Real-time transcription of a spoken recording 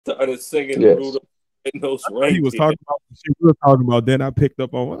started singing Yes. Rudolph Red-Nosed He Reindeer. was talking about the shit we were talking about. Then I picked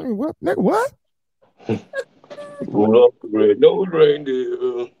up on what, nigga, what? Rudolph the Red-Nosed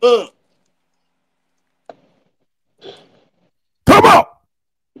Reindeer. Come on!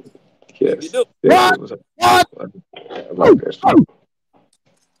 Yes. You What? I like that song.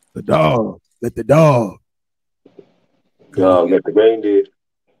 The dog. Let the dog. Let the reindeer.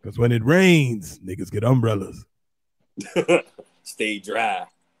 Because when it rains, niggas get umbrellas. Stay dry.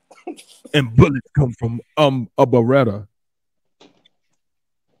 And bullets come from a Beretta.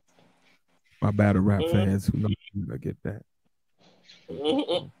 My battle rap fans who know I get that.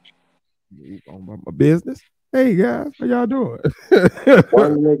 On my business. Hey guys, how y'all doing?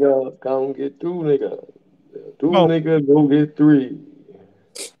 One nigga come get two niggas. Two niggas go get three.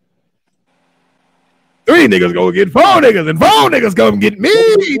 Three niggas go get four niggas, and four niggas come get me.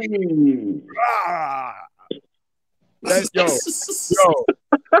 Yo,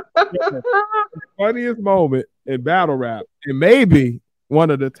 the funniest moment in battle rap, and maybe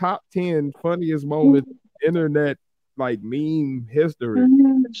one of the top 10 funniest moments in internet like meme history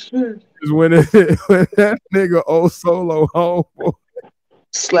is when that nigga old solo home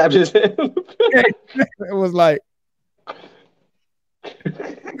slapped his hand. It was like, man,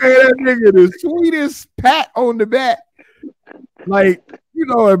 that nigga the sweetest pat on the back. Like, you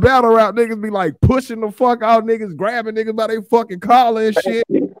know, in battle rap, niggas be like pushing the fuck out niggas, grabbing niggas by their fucking collar and shit.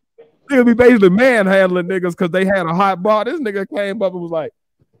 Niggas be basically manhandling niggas because they had a hot bar. This nigga came up and was like,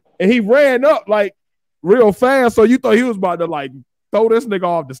 and he ran up like real fast, so you thought he was about to like throw this nigga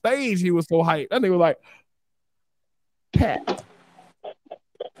off the stage. He was so hyped. That nigga was like, pat.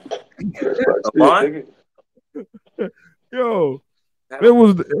 Yo, it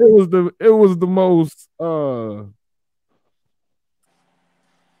was the most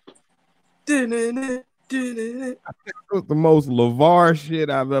it was the most LeVar shit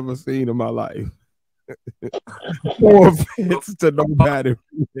I've ever seen in my life. No offense to nobody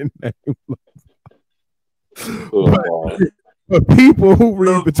in name. But people who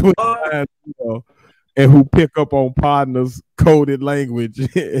read between the lines, you know, and who pick up on Podnas coded language.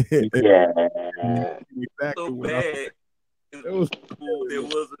 Yeah. Exactly So what bad. It was There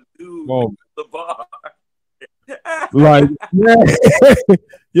was a dude moment. at the bar. Like,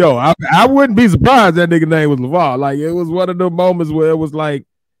 yo, I wouldn't be surprised that nigga name was LeVar. Like, it was one of the moments where it was like,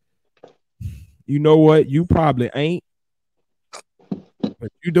 you know what? You probably ain't,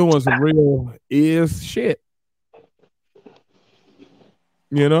 but you doing some real is shit.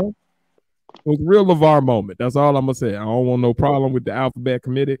 You know? It was a real LeVar moment. That's all I'm gonna say. I don't want no problem with the alphabet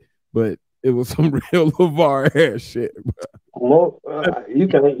committee, but it was some real LeVar ass shit. You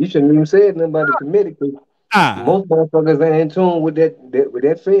shouldn't even say nothing about the committee. Most motherfuckers ain't in tune with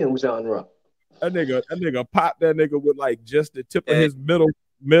that film genre. That nigga popped that nigga with like just the tip of his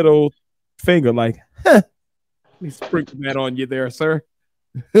middle finger, like, huh, let me sprinkle that on you there, sir.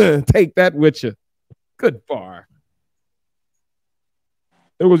 Take that with you. Good bar.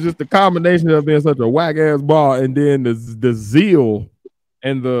 It was just the combination of being such a whack ass bar and then the zeal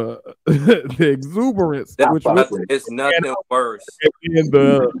and the exuberance, which it's nothing worse. And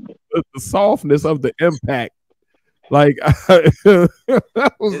the softness of the impact. Like, it's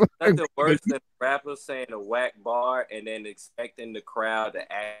nothing worse than rappers saying a whack bar and then expecting the crowd to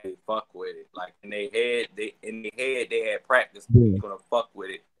actually fuck with it. Like in their head, they had practice gonna fuck with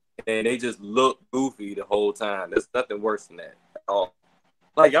it, and they just look goofy the whole time. There's nothing worse than that at all.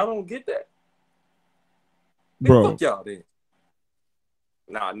 Like, y'all don't get that, bro. Fuck y'all then.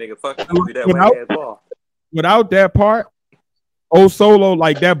 Nah, nigga, fuck you with that whack ass bar. Without that part, old solo,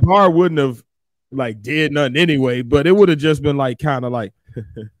 like that bar wouldn't have like did nothing anyway, but it would have just been like kind of like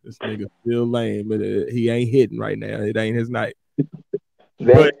this nigga still lame, but he ain't hitting right now. It ain't his night.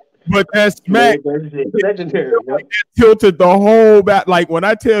 But that smack legendary, like, tilted the whole back. Like when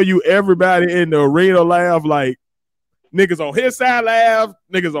I tell you everybody in the arena laughed, like niggas on his side laughed,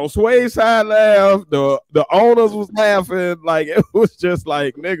 niggas on Sway's side laughed, the owners was laughing, like it was just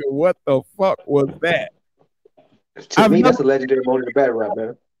like, nigga, what the fuck was that? To me, that's a legendary moment in battle rap,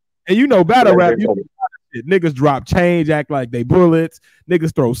 man. And you know, battle rap, niggas drop change, act like they bullets.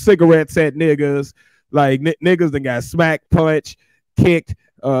 Niggas throw cigarettes at niggas. Like niggas that got smacked, punched, kicked.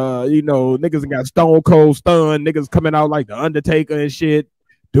 You know, niggas that got stone cold stunned. Niggas coming out like the Undertaker and shit,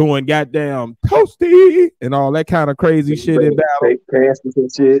 doing goddamn toasty and all that kind of crazy shit in battle. Fake caskets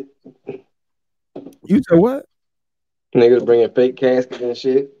and shit. You said what? Niggas bringing fake caskets and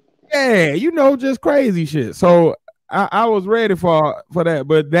shit. Yeah, you know, just crazy shit. So I was ready for that,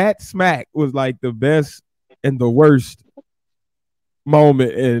 but that smack was like the best and the worst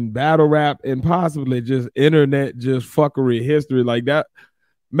moment in battle rap and possibly just internet just fuckery history. Like that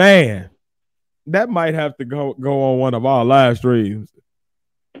Man, that might have to go on one of our live streams.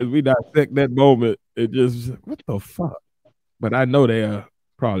 As we dissect that moment, it just what the fuck? But I know they'll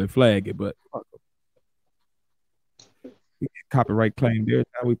probably flag it, but fuck 'em. We get copyright claim every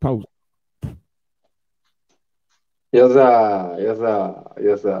time we post. Yes, sir. Yes, sir.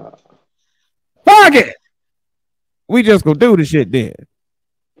 Yes, sir. Fuck it. We just gonna do the shit then.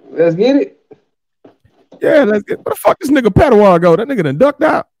 Let's get it. Yeah, let's get. Where the fuck this nigga Padawan go? That nigga done ducked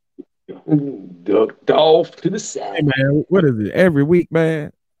out. Ducked off to the side. Hey man, what is it? Every week,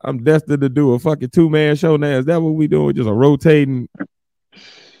 man, I'm destined to do a fucking 2-man show now. Is that what we doing? Just a rotating. I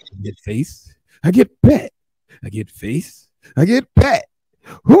get face. I get pet. I get face. I get pet.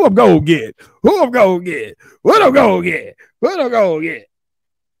 Who I'm gonna get? Who I'm gonna get? What I'm gonna get? What I'm gonna get?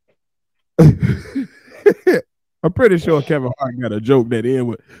 I'm pretty sure Kevin Hart got a joke that end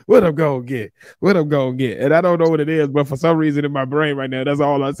with what I'm gonna get, what I'm gonna get. And I don't know what it is, but for some reason in my brain right now, that's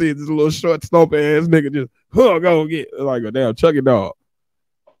all I see is this little short, stomp ass nigga just who I'm gonna get. Like a damn Chucky dog.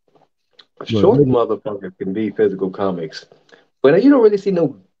 Short motherfuckers can be physical comics. But you don't really see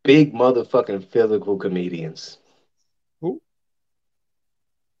no big motherfucking physical comedians. Who?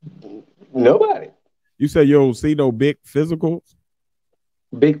 Nobody. You say you don't see no big physicals?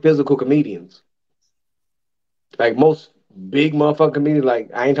 Big physical comedians. Like most big motherfucking comedians,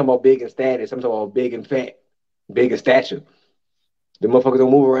 like I ain't talking about big in status, I'm talking about big and fat, big in stature. The motherfuckers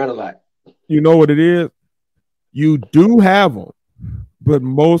don't move around a lot. You know what it is? You do have them, but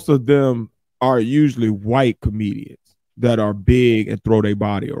most of them are usually white comedians that are big and throw their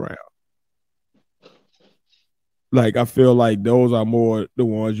body around. Like I feel like those are more the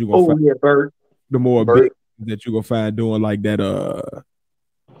ones you gonna find. Yeah, Bert. The more Bert. big that you gonna find doing like that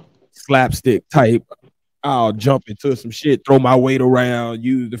slapstick type. I'll jump into some shit, throw my weight around,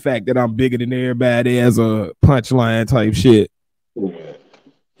 use the fact that I'm bigger than everybody as a punchline type shit. Yeah.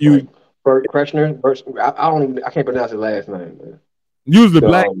 You like Bert Kreschner. I can't pronounce his last name, man. Usually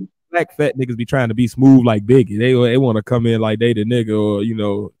black fat niggas be trying to be smooth like Biggie. They want to come in like they the nigga, or you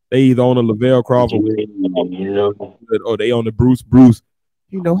know, they either on the Lavelle Crawford, you know, or they on the Bruce.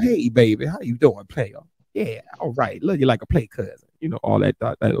 You know, hey baby, how you doing, player? Yeah, all right. Look, you like a play cousin. You know, all that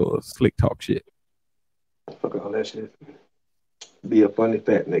little slick talk shit. Fuck all that shit. Be a funny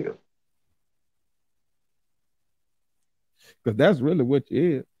fat nigga. Cause that's really what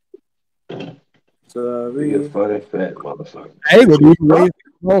you is. Sorry. Be a funny fat motherfucker. Hey, what do you raise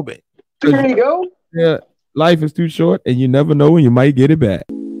the moment? There you go. Yeah, life is too short, and you never know when you might get it back.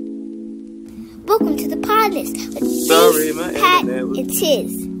 Welcome to the Podnas with Pat and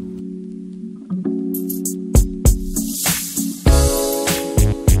Tiz.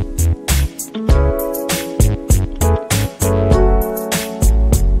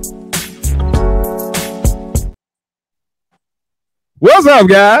 What's up,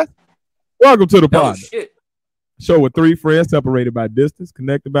 guys? Welcome to the Oh, Podnas. shit. Show with 3 friends separated by distance,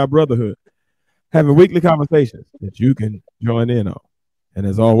 connected by brotherhood, having weekly conversations that you can join in on. And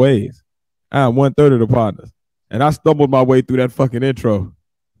as always, I'm 1/3 of the Podnas, and I stumbled my way through that fucking intro,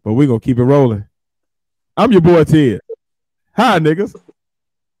 but we're gonna keep it rolling. I'm your boy Ted. Hi, niggas.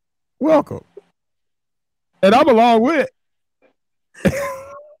 Welcome. And I'm along with.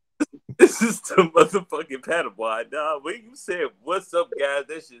 This is the motherfucking Padawan, dog. When you said, what's up, guys,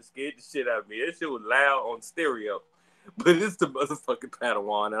 that shit scared the shit out of me. That shit was loud on stereo. But it's the motherfucking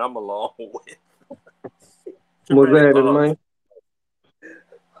Padawan, and I'm along with. What's happening, man?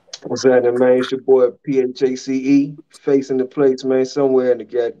 What's happening, man? It's your boy PHACE, facing the plates, man, somewhere in the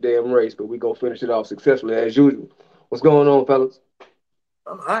goddamn race, but we gonna finish it off successfully as usual. What's going on, fellas?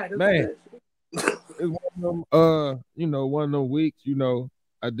 I'm high. Man. It's one of them, one of them weeks,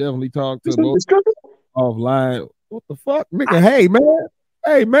 I definitely talked to both offline. What the fuck, nigga?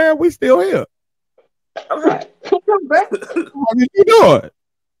 Hey, man, we still here. All right. Come back. What are you doing?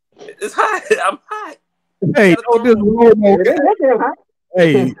 It's hot. I'm hot. Hey, don't just roll.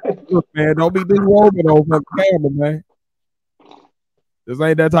 Hey, look, man, don't be just rolling over the camera, man. This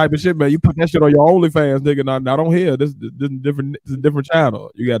ain't that type of shit, man. You put that shit on your OnlyFans, nigga. Not on here. This is different. This is a different channel.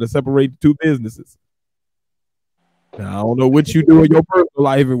 You got to separate the two businesses. Now, I don't know what you do in your personal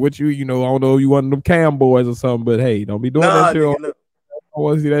life and what I don't know if you one of them cam boys or something, but hey, don't be doing that shit. Nigga, no. I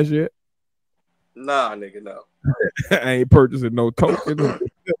want to see that shit. Nah, nigga, no. I ain't purchasing no tokens. I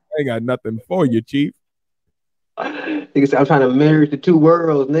ain't got nothing for you, Chief. Nigga said, I'm trying to marry the two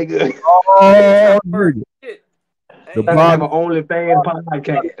worlds, nigga. Oh, nigga. The have an OnlyFans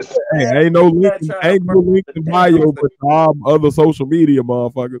podcast. Hey, ain't no link in bio, but all other social media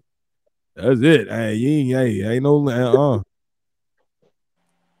motherfuckers. That's it. Hey, ain't no I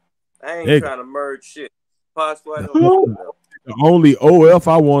ain't trying to merge shit. Possibly. The only OF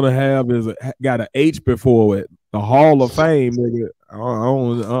I want to have is got an H before it. The Hall of Fame, nigga. I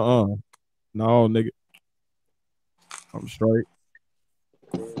don't, no, nigga. I'm straight.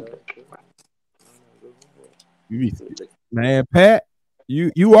 Man, Pat,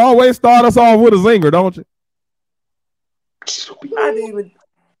 you always start us off with a zinger, don't you? I didn't even.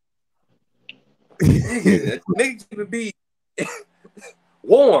 Nigga can't even be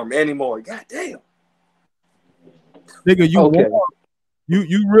warm anymore. God damn. Nigga, you warm.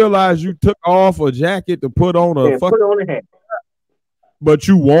 You realize you took off a jacket to put on a put on a hat. But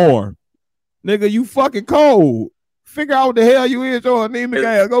you warm. Nigga, you fucking cold. Figure out what the hell you is, your anemic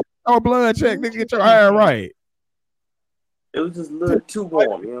ass. Go on a blood check, nigga, get your hair right. It was just a little too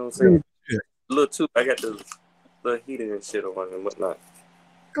warm, you know what I'm saying? A little too. I got the little heating and shit on and whatnot.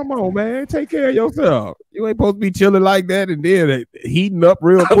 Come on, man. Take care of yourself. You ain't supposed to be chilling like that and then heating up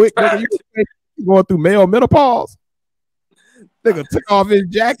real quick. Nigga, you going through male menopause. Nigga took off his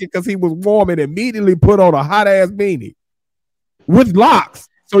jacket because he was warm and immediately put on a hot ass beanie with locks.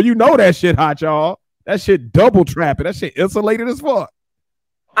 So you know that shit hot, y'all. That shit double trapping. That shit insulated as fuck.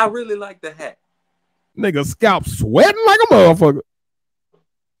 I really like the hat. Nigga scalp sweating like a motherfucker.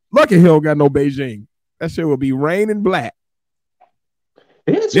 Lucky he don't got no Beijing. That shit will be raining black.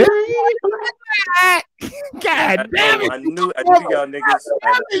 It's raining black. God damn it. I knew y'all niggas.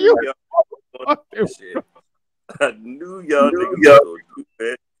 I knew y'all niggas would do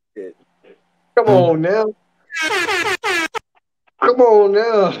that shit. Come on now. Come on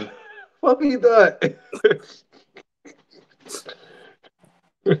now. Fuck you thought.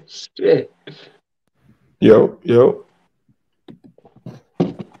 Shit. Yo.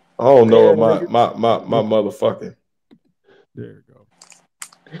 I don't know my motherfucking. There you go.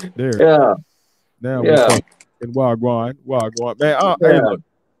 There. Yeah. Now we're fucking Wagwan. Man, hey, look,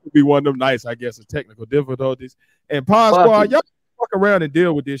 it'll be one of them nights, I guess, of technical difficulties. And Pod Squad, y'all fuck around and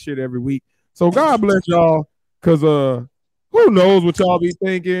deal with this shit every week. So God bless y'all, because who knows what y'all be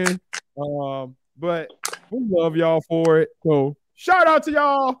thinking. But we love y'all for it. So shout out to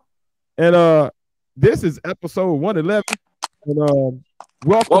y'all. And this is episode 111. And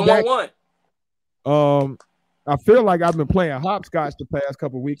welcome back. 111. I feel like I've been playing hopscotch the past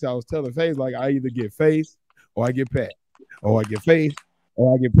couple of weeks. I was telling Faith, like, I either get Faith or I get Pat, or I get Faith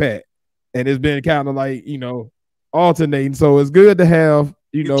or I get Pat. And it's been kind of like, alternating. So it's good to have,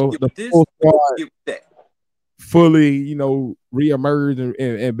 the full squad fully, reemerge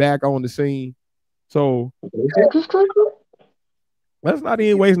and back on the scene. So let's not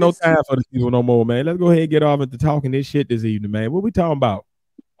even waste no time for the people no more, man. Let's go ahead and get off into talking this shit this evening, man. What we talking about?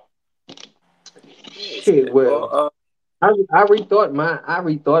 Shit, well, I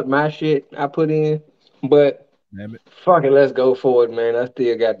rethought my shit I put in, but fuck it, let's go for it, man. I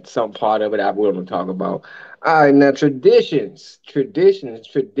still got some part of it I want to talk about. All right, now traditions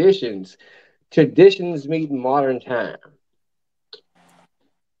meet modern time.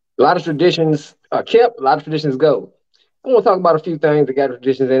 A lot of traditions are kept, a lot of traditions go. I want to talk about a few things that got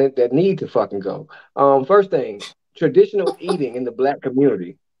traditions in it that need to fucking go. First thing, traditional eating in the Black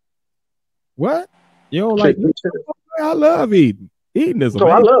community. What? You don't like? I love eating. Eating is amazing. So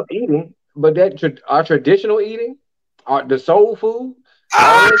I love eating, but our traditional eating, the soul food.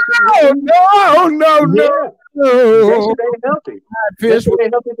 No. That shit ain't healthy.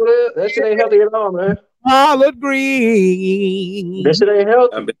 That shit ain't healthy at all, man. Collard green. That shit ain't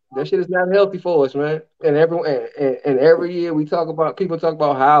healthy. That shit is not healthy for us, man. And every year people talk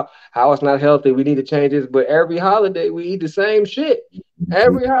about how it's not healthy. We need to change this, but every holiday we eat the same shit.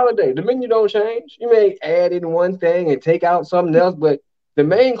 Every holiday, the menu don't change. You may add in one thing and take out something else, but the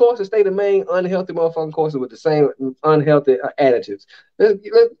main courses stay the main unhealthy motherfucking courses with the same unhealthy additives.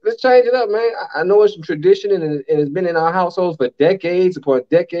 Let's change it up, man. I know it's a tradition and it's been in our households for decades upon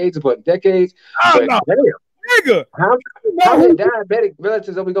decades upon decades. But damn, nigga, how many diabetic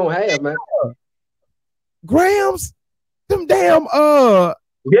relatives are we gonna have, man? Grams, them damn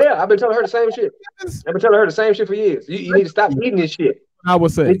Yeah, I've been telling her the same shit. I've been telling her the same shit for years. You need to stop eating this shit. I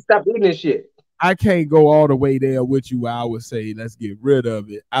would say, stop eating this shit. I can't go all the way there with you. I would say let's get rid of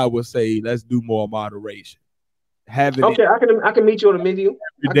it. I would say let's do more moderation. I can meet you in the middle.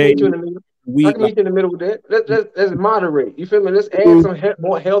 I can meet you in the middle with that. Let's moderate. You feel me? Let's add some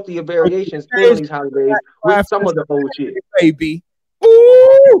more healthier variations in these holidays with some of the old shit. Baby.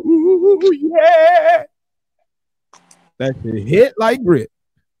 Ooh, yeah. That shit hit like grit.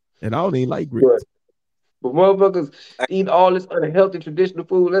 And I don't even like grits. But motherfuckers eat all this unhealthy traditional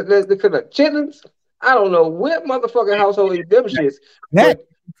food. Let's look at the chitlins. I don't know what motherfucking household eat them shits.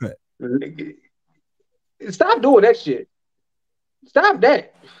 Stop doing that shit. Stop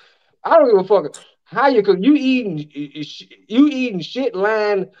that. I don't give a fuck How you eating shit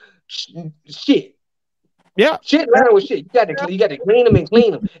line shit. Yeah. Shit line with shit. You got to clean them and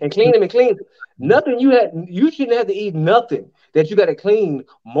clean them and clean them and clean them. Nothing you shouldn't have to eat nothing that you got to clean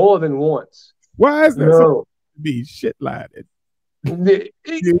more than once. Why is that No. be shit line? Who the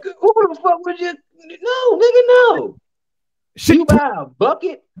fuck would you? No, nigga, no. Shit. You buy a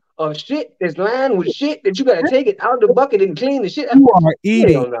bucket of shit that's lined with shit that you gotta take it out of the bucket and clean the shit. You are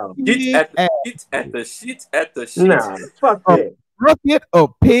eating. No. Shit at the shit. Nah, fuck that. Bucket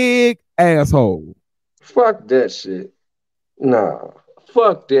of pig asshole. Fuck that shit. Nah,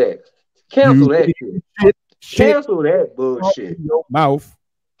 fuck that. Cancel that shit. Cancel that bullshit. Your mouth.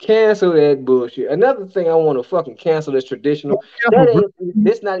 Cancel that bullshit. Another thing I want to fucking cancel is traditional.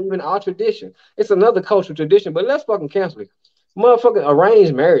 This not even our tradition. It's another cultural tradition, but let's fucking cancel it. Motherfucking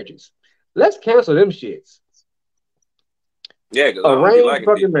arranged marriages. Let's cancel them shits. Yeah, arranged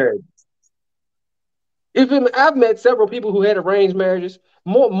fucking marriages. I've met several people who had arranged marriages,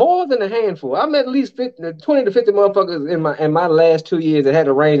 more than a handful. I met at least 20 to 50 motherfuckers in my last 2 years that had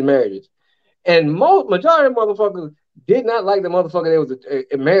arranged marriages, and majority of motherfuckers did not like the motherfucker they was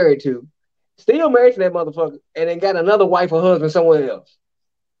married to, still married to that motherfucker, and then got another wife or husband somewhere else.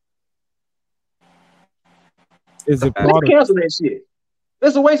 Is it Let's cancel that shit.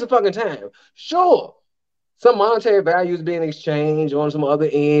 It's a waste of fucking time. Sure, some monetary value is being exchanged on some other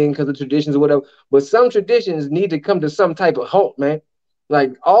end because of traditions or whatever, but some traditions need to come to some type of halt, man.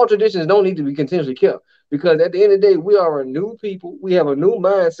 Like, all traditions don't need to be continuously kept, because at the end of the day, we are a new people. We have a new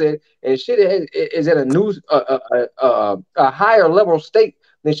mindset, and shit is at a new, a higher level state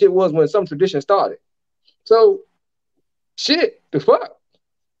than shit was when some tradition started. So, shit, the fuck.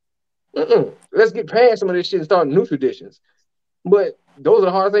 Let's get past some of this shit and start new traditions. But those are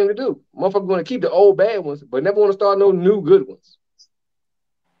the hard thing to do. Motherfuckers want to keep the old bad ones, but never want to start no new good ones.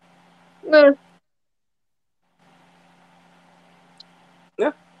 Nah.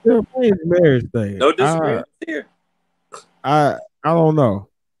 Yeah. The marriage thing. No disagreement here. I don't know.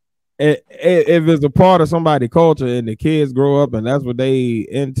 If it's a part of somebody's culture and the kids grow up and that's what they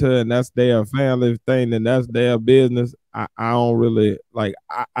into and that's their family thing and that's their business, I don't really like.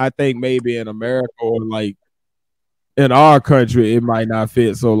 I think maybe in America or like in our country it might not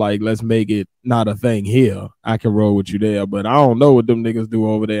fit. So like, let's make it not a thing here. I can roll with you there, but I don't know what them niggas do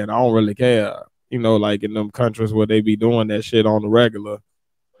over there, and I don't really care. You know, like in them countries where they be doing that shit on the regular.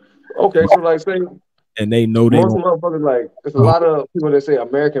 Okay, so like say. And they know most motherfuckers, like, there's a lot of people that say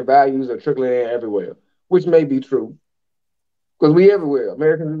American values are trickling in everywhere, which may be true. Because we everywhere.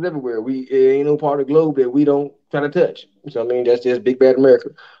 Americans is everywhere. It ain't no part of the globe that we don't try to touch. So I mean, that's just big bad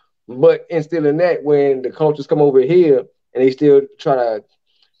America. But instilling that, when the cultures come over here and they still try to,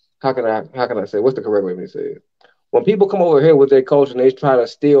 how can I say, what's the correct way to say it? When people come over here with their culture and they try to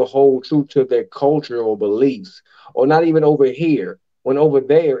still hold true to their cultural beliefs, or not even over here, when over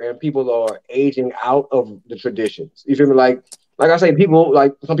there and people are aging out of the traditions. You feel me? Like I say, people,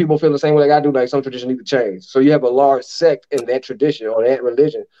 like, some people feel the same way like I do, like some traditions need to change. So you have a large sect in that tradition or that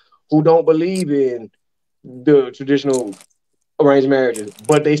religion who don't believe in the traditional arranged marriages,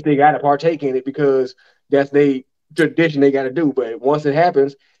 but they still got to partake in it because that's their tradition they got to do. But once it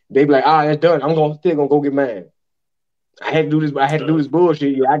happens, they be like, that's done. I'm still gonna go get mine. I had to do this. I had to do this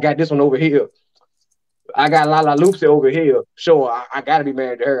bullshit. Yeah, I got this one over here. I got Lala Loopsy over here. Sure, I got to be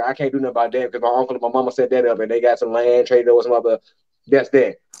married to her. I can't do nothing about that because my uncle and my mama set that up, and they got some land traded over some other. That's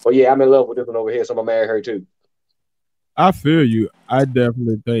that. Oh yeah, I'm in love with this one over here, so I'm gonna marry her too. I feel you. I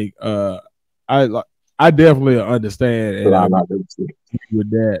definitely think. I definitely understand, and I agree with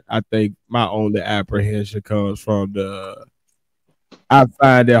that. I think my only apprehension comes from I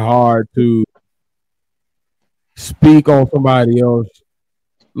find it hard to speak on somebody else,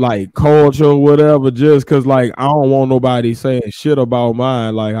 like, culture or whatever, just because, like, I don't want nobody saying shit about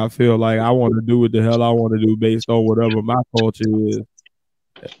mine. Like, I feel like I want to do what the hell I want to do based on whatever my culture is,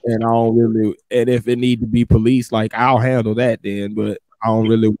 and I don't really. And if it need to be police, like, I'll handle that then. But I don't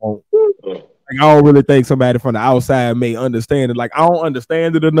really want. Like, I don't really think somebody from the outside may understand it. Like, I don't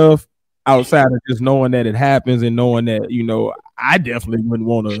understand it enough outside of just knowing that it happens and knowing that, you know, I definitely wouldn't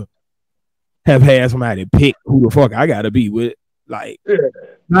want to have had somebody pick who the fuck I gotta be with. Like,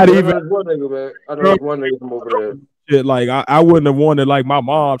 not even one nigga, man. I know one nigga from over there. Shit, like, I wouldn't have wanted, like, my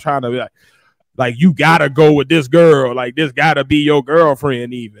mom trying to be like, you gotta go with this girl. Like, this gotta be your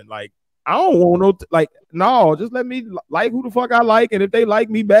girlfriend. Even, like, I don't want no, just let me like who the fuck I like, and if they like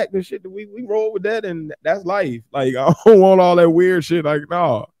me back, then shit, we roll with that, and that's life. Like, I don't want all that weird shit. Like,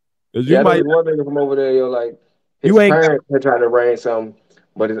 no, because you might one nigga from over there, like, his parents had tried to arrange something.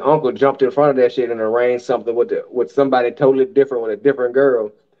 But his uncle jumped in front of that shit and arranged something with somebody totally different, with a different girl.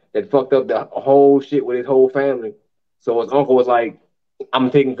 that fucked up the whole shit with his whole family. So his uncle was like, I'm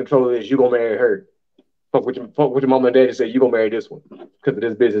taking control of this. You gonna marry her. Fuck with your mama and daddy said you gonna marry this one because of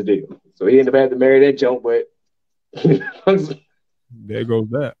this business deal. So he ended up having to marry that junk, but there goes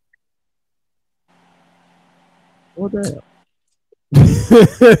that. Well, damn.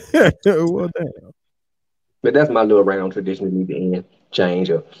 Well, damn. But that's my little round tradition that need to end, change,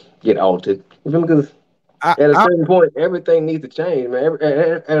 or get altered. You feel me? Because at a certain point, everything needs to change, man.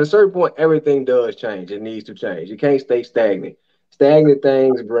 At a certain point, everything does change. It needs to change. You can't stay stagnant. Stagnant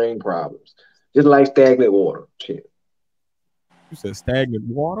things bring problems. Just like stagnant water. Shit. You said stagnant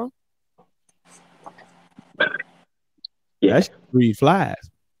water? Yeah. That should breed flies.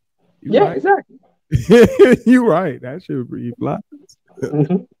 Right. Exactly. You're right. That should breed flies.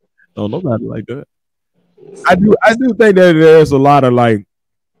 Mm-hmm. Don't nobody like that. I do think that there's a lot of like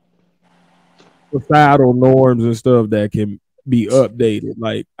societal norms and stuff that can be updated.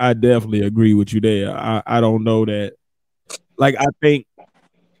 Like, I definitely agree with you there. I don't know that. Like, I think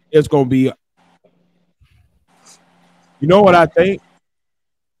it's gonna be. You know what I think?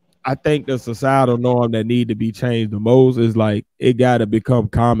 I think the societal norm that need to be changed the most is like it got to become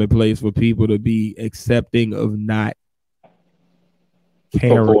commonplace for people to be accepting of not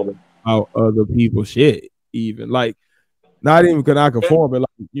caring about other people's shit. Even like, not even can I conform, but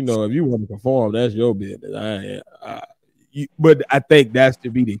like, you know, if you want to conform, that's your business. But I think that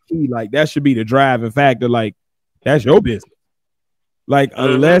should be the key. Like, that should be the driving factor. Like, that's your business. Like,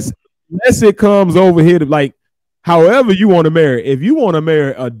 unless it comes over here to like. However you want to marry, if you want to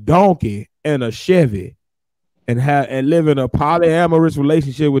marry a donkey and a Chevy and live in a polyamorous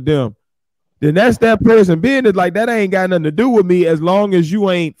relationship with them, then that's that person business. Like, that ain't got nothing to do with me as long as you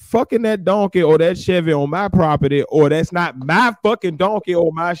ain't fucking that donkey or that Chevy on my property, or that's not my fucking donkey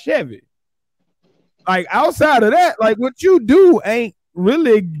or my Chevy. Like, outside of that, like, what you do ain't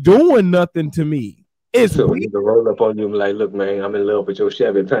really doing nothing to me. It's so we can roll up on you and be like, look, man, I'm in love with your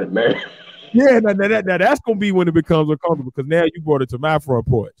Chevy, trying to marry. Yeah, now that's gonna be when it becomes uncomfortable because now you brought it to my front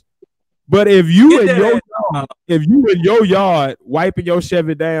porch. But if you in your yard wiping your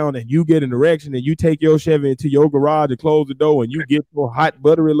Chevy down and you get an erection and you take your Chevy into your garage and close the door and you get your hot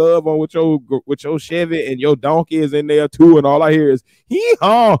buttery love on with your Chevy and your donkey is in there too, and all I hear is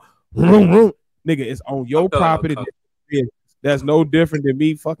hee-haw, nigga, it's on your property. That's no different than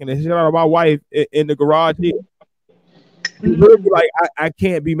me fucking the shit out of my wife in the garage here. Like, I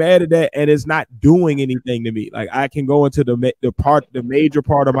can't be mad at that, and it's not doing anything to me. Like, I can go into the major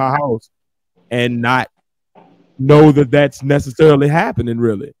part of my house and not know that that's necessarily happening,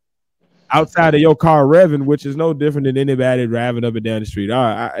 really. Outside of your car revving, which is no different than anybody driving up and down the street.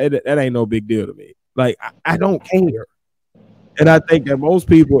 That ain't no big deal to me. Like, I don't care. And I think that most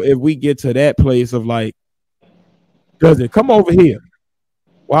people, if we get to that place of like, does it come over here?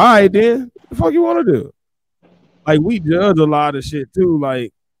 Well, all right, then. What the fuck you want to do? Like, we judge a lot of shit too.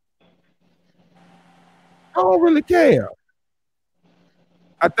 Like, I don't really care.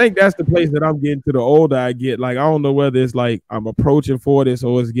 I think that's the place that I'm getting to the older I get. Like, I don't know whether it's like I'm approaching 40,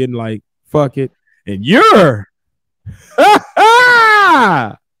 so it's getting like, fuck it. And you're,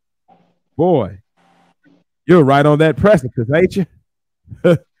 boy, you're right on that precipice, ain't you?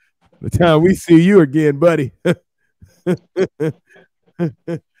 The time we see you again, buddy.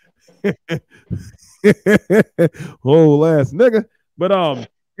 Whole ass nigga. But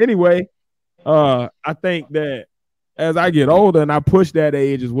anyway, I think that as I get older and I push that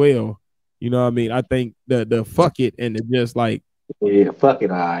age as well, you know what I mean? I think the fuck it and the just like, yeah, fuck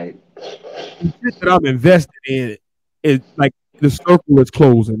it, all right. The shit that I'm invested in is like the circle is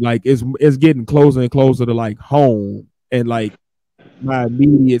closing. Like, it's getting closer and closer to like home and like my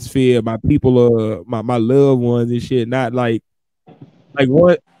immediate sphere, my people, my loved ones and shit. Not like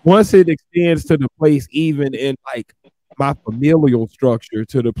once it extends to the place, even in like my familial structure,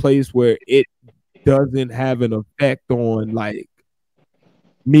 to the place where it doesn't have an effect on like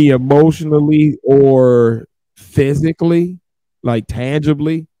me emotionally or physically, like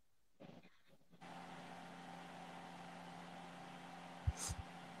tangibly.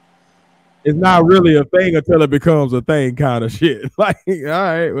 It's not really a thing until it becomes a thing, kind of shit. Like, all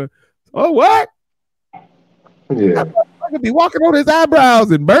right, well, oh, what? Yeah. I could be walking on his eyebrows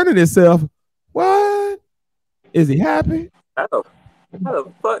and burning himself. What? Is he happy? How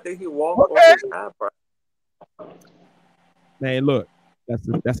the fuck did he walk on his eyebrows? Man, look, that's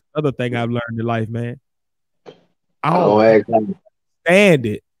another thing I've learned in life, man. I don't stand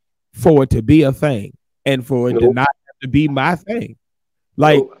it for it to be a thing and for it to not have to be my thing.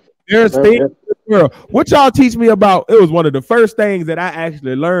 Like, there's things in the world. What y'all teach me about? It was one of the first things that I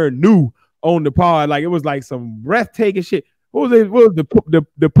actually learned new on the pod. Like, it was like some breathtaking shit. What was it? What was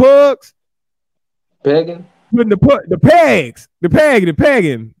the pugs? Pegging? Putting the pegs. The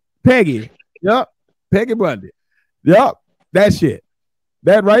pegging. Peggy. Yup. Peggy Bundy. Yup. That shit.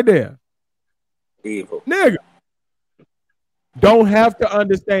 That right there. Evil. Nigga. Don't have to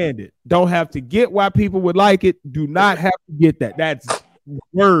understand it. Don't have to get why people would like it. Do not have to get that. That's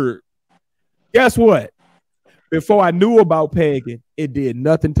word. Guess what? Before I knew about pegging, it did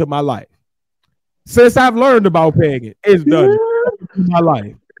nothing to my life. Since I've learned about pegging, it's done nothing to my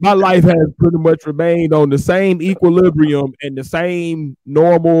life. My life has pretty much remained on the same equilibrium, and the same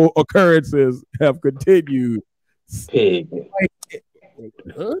normal occurrences have continued. Pegging.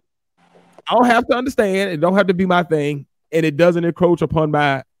 I don't have to understand. It don't have to be my thing, and it doesn't encroach upon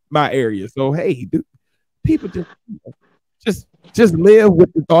my area. So hey, dude, people just live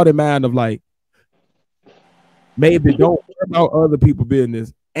with the thought in mind of like, maybe don't worry about other people's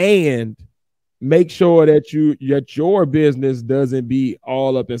business, and make sure that your business doesn't be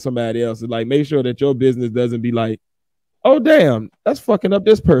all up in somebody else's. Like, make sure that your business doesn't be like, oh damn, that's fucking up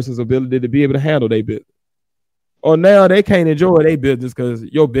this person's ability to be able to handle their business. Or now they can't enjoy their business because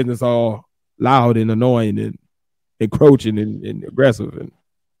your business all loud and annoying and encroaching and aggressive and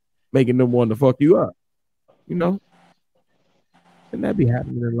making them want to fuck you up. You know? Can that be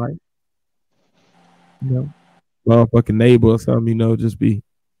happening in life? You know? Motherfucking neighbor or something, you know, just be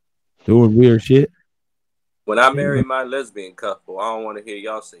doing weird shit. When I marry my lesbian couple, I don't want to hear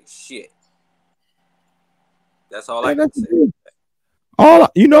y'all say shit. That's all I can say.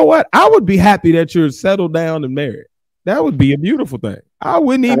 You know what? I would be happy that you're settled down and married. That would be a beautiful thing. I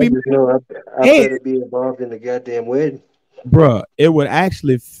wouldn't even be. I better be involved in the goddamn wedding. Bruh, it would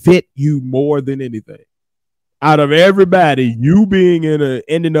actually fit you more than anything. Out of everybody, you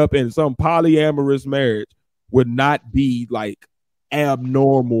ending up in some polyamorous marriage would not be like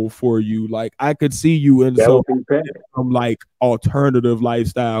abnormal for you. Like, I could see you in some like alternative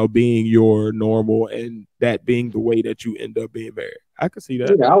lifestyle being your normal, and that being the way that you end up being married. I could see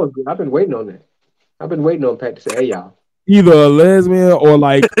that. Yeah, I've been waiting on that. I've been waiting on Pat to say, hey y'all. Either a lesbian or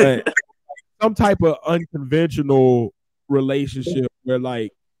like some type of unconventional relationship where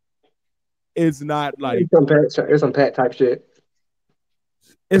like it's not like it's some Pat type shit.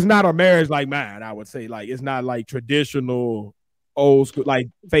 It's not a marriage like mine, I would say. Like, it's not like traditional old school, like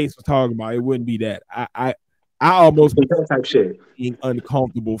Face was talking about. It wouldn't be that. I almost be type shit being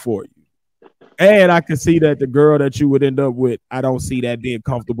uncomfortable for you. And I can see that the girl that you would end up with, I don't see that being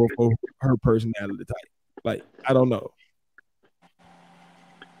comfortable for her personality type. Like, I don't know.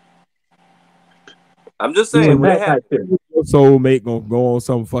 I'm just saying, soulmate gonna go on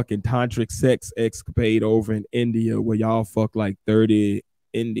some fucking tantric sex escapade over in India where y'all fuck like 30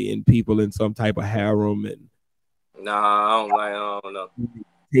 Indian people in some type of harem and I don't know.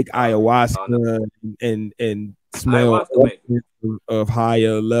 Take ayahuasca and smell of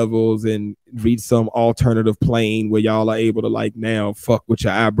higher levels and reach some alternative plane where y'all are able to like now fuck with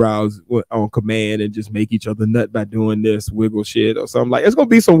your eyebrows on command and just make each other nut by doing this wiggle shit or something. Like, it's gonna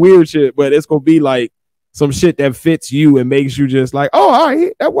be some weird shit, but it's gonna be like some shit that fits you and makes you just like, oh, all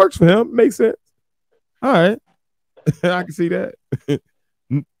right, that works for him. Makes sense. All right. I can see that.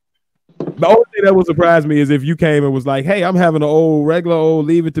 The only thing that would surprise me is if you came and was like, hey, I'm having an regular old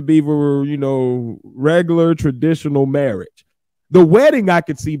Leave It to Beaver, regular traditional marriage. The wedding I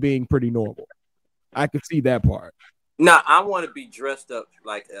could see being pretty normal. I could see that part. Nah, I want to be dressed up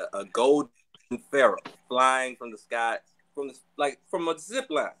like a golden pharaoh flying from the sky, from a zip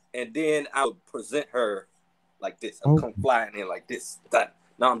line. And then I would present her like this. I'll come flying in like this.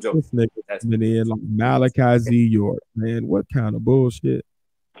 No, I'm joking. This nigga coming in like Malachi Z. York, man. What kind of bullshit?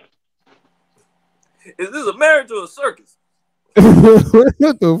 Is this a marriage or a circus?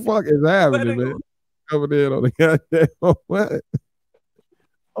 What the fuck is happening, man? Coming in on the goddamn what?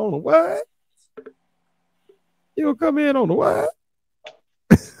 On the what? You gonna come in on the what?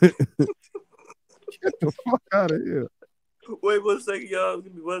 Get the fuck out of here. Wait 1 second, y'all.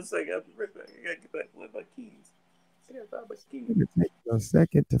 Give me 1 second. I'll be right back. I gotta get back with my keys. It takes a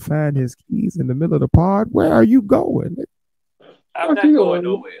second to find his keys in the middle of the pod. Where are you going? I'm not going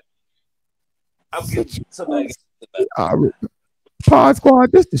nowhere. I'm getting somebody. Pod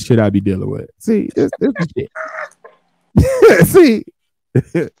Squad, this the shit I be dealing with. See, this the shit. See,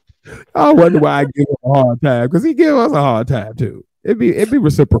 I wonder why I give him a hard time, because he give us a hard time too. It'd be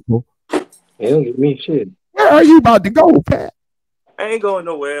reciprocal. He don't give me shit. Where are you about to go, Pat? I ain't going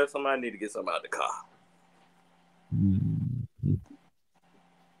nowhere. Somebody need to get something out of the car. Mm-hmm.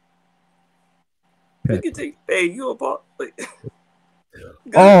 You can take you apart.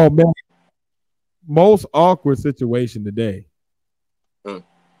 Oh man. Most awkward situation today.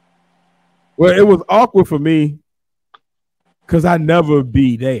 Well, it was awkward for me because I never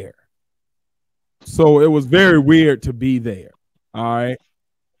be there. So it was very weird to be there. All right.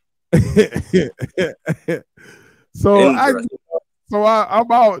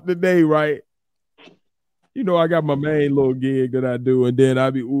 I'm out today, right? You know, I got my main little gig that I do, and then I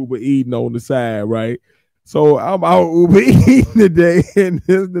be Uber eating on the side, right? So I'm out Uber eating today, and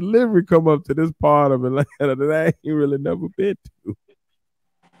this delivery come up to this part of Atlanta that I ain't really never been to.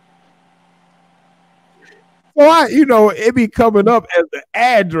 So it be coming up as the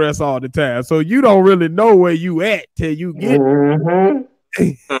address all the time. So you don't really know where you at till you get there.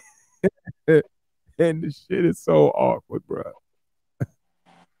 And the shit is so awkward, bro.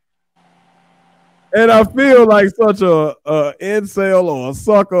 And I feel like such a incel or a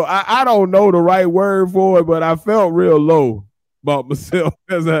sucker. I don't know the right word for it, but I felt real low about myself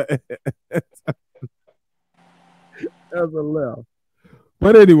as a left.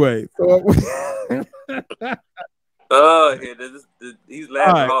 But anyway, so he's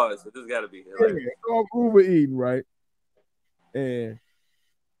laughing hard, so this got to be hilarious. So I'm Uber eating, right? And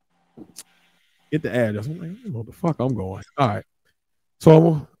get the address. I'm like, I don't know the fuck I'm going. All right.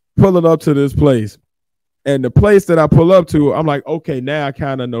 So I'm pulling up to this place. And the place that I pull up to, I'm like, okay, now I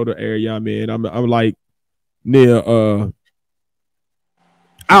kind of know the area I'm in. I'm like near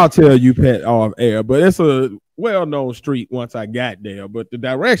I'll tell you Pat off air, but it's a well-known street once I got there. But the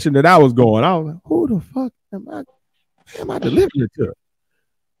direction that I was going, I was like, who the fuck am I delivering to?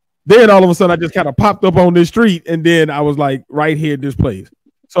 Then all of a sudden I just kind of popped up on this street, and then I was like right here at this place.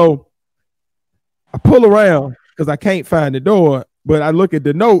 So I pull around because I can't find the door, but I look at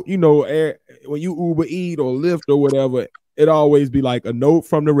the note, when you Uber Eat or Lyft or whatever, it always be like a note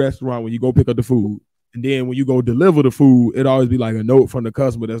from the restaurant when you go pick up the food. And then when you go deliver the food, it always be like a note from the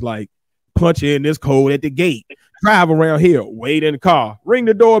customer that's like, punch in this code at the gate, drive around here, wait in the car, ring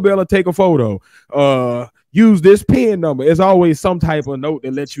the doorbell and take a photo, use this PIN number. It's always some type of note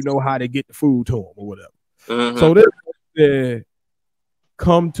that lets you know how to get the food to them or whatever. Mm-hmm. So this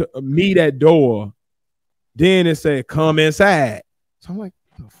come to meet at door. Then it said, come inside. So I'm like,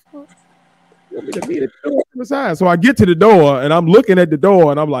 what the fuck? You want me to meet at the door inside? So I get to the door and I'm looking at the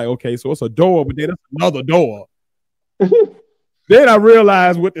door and I'm like, okay, so it's a door, but then it's another door. Then I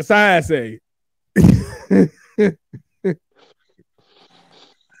realized what the sign say. So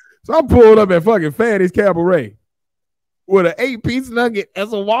I pulled up at fucking Fanny's Cabaret with an 8-piece nugget and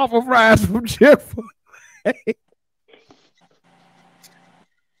some waffle fries from Chick-fil-A.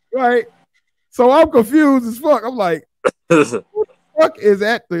 Right? So I'm confused as fuck. I'm like, who the fuck is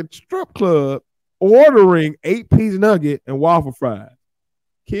at the strip club ordering 8-piece nugget and waffle fries?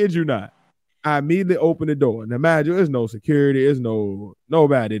 Kid you not. I immediately open the door. Now, mind you, there's no security. There's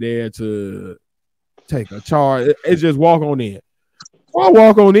nobody there to take a charge. It's just walk on in. So I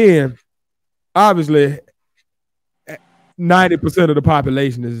walk on in. Obviously, 90% of the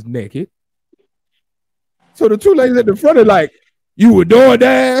population is naked. So the two ladies at the front are like, you were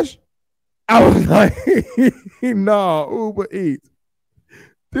DoorDash? I was like, nah, Uber Eats.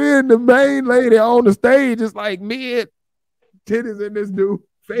 Then the main lady on the stage is like mid titties in this dude's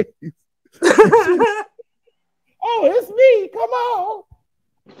face. Oh, it's me. Come on.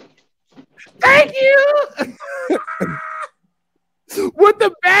 Thank you. With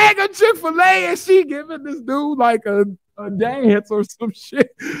the bag of Chick-fil-A, and she giving this dude like a dance or some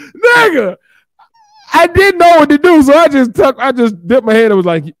shit. Nigga, I didn't know what to do, so I just dipped my head and was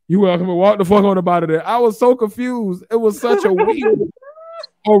like, you welcome and walk the fuck on about it there. I was so confused. It was such a weird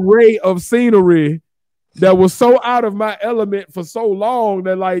array of scenery that was so out of my element for so long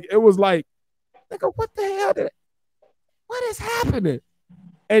that like it was like, nigga, what the hell what is happening?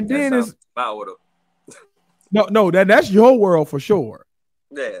 And then it's no, that's your world for sure.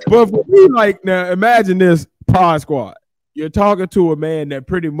 Yeah. But for me, like, now imagine this pod squad. You're talking to a man that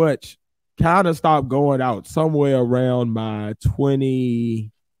pretty much kind of stopped going out somewhere around my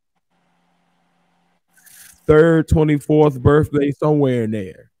 23rd, 24th birthday, somewhere in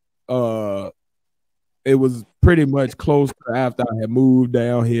there. It was pretty much close to after I had moved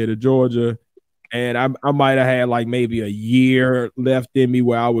down here to Georgia. And I might have had like maybe a year left in me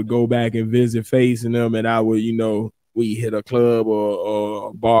where I would go back and visit facing them, and I would, we hit a club or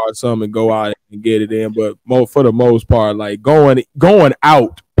a bar or something and go out and get it in. But for the most part, like going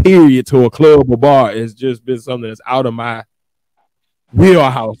out, period, to a club or bar has just been something that's out of my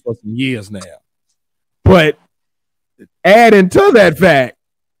wheelhouse for some years now. But adding to that fact,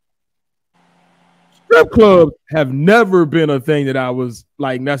 strip clubs have never been a thing that I was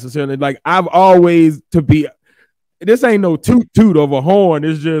like necessarily like. I've always this ain't no toot of a horn.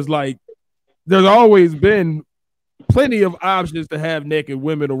 It's just like there's always been plenty of options to have naked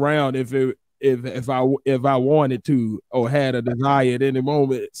women around if if I wanted to or had a desire at any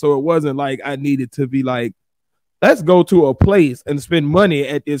moment. So it wasn't like I needed to be like, let's go to a place and spend money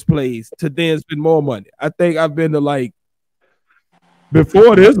at this place to then spend more money. I think I've been to like,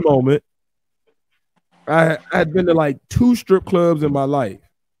 before this moment, I'd been to like 2 strip clubs in my life.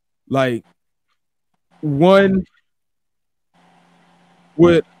 Like one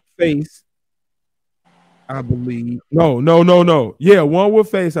with Face, I believe. No. Yeah, one with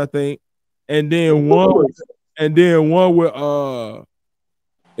Face, I think. And then one with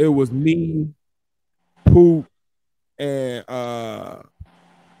it was me, Poop, and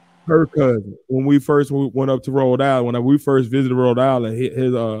her cousin. When we first went up to Rhode Island, when we first visited Rhode Island,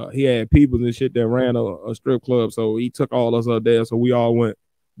 he had people and shit that ran a strip club, so he took all us up there, so we all went.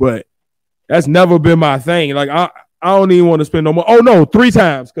 But that's never been my thing. Like I don't even want to spend no more. Oh no, 3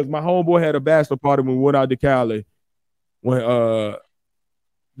 times, because my homeboy had a bachelor party when we went out to Cali when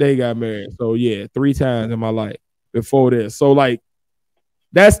they got married. So yeah, 3 times in my life before this. So like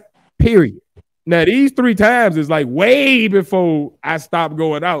that's period. Now these 3 times is like way before I stopped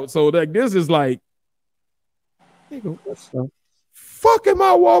going out. So like this is like, nigga, what the fuck am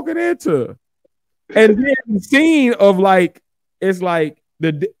I walking into? And then the scene of like, it's like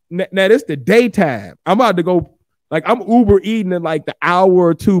now this the daytime. I'm about to go, like I'm Uber eating in like the hour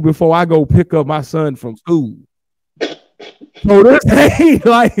or 2 before I go pick up my son from school. So this ain't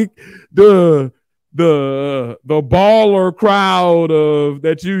like the baller crowd of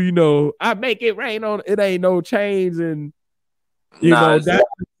that you know, I make it rain on it, ain't no chains and you know that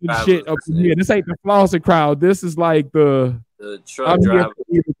shit up here. This ain't the flossing crowd. This is like the truck driver,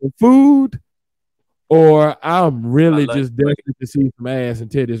 either the food or I'm really just desperate to see some ass and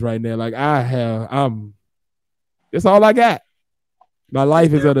titties right now. Like it's all I got. My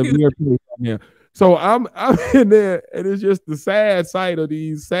life is at a mere place right now. So I'm in there, and it's just the sad sight of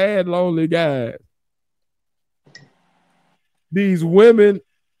these sad, lonely guys. These women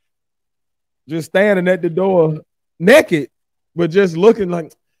just standing at the door naked, but just looking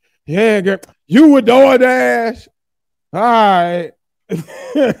like, yeah, girl, you would DoorDash. All right.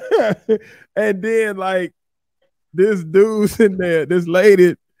 And then like this dude's in there, this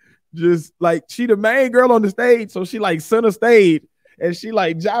lady just like, she the main girl on the stage, so she like center stage and she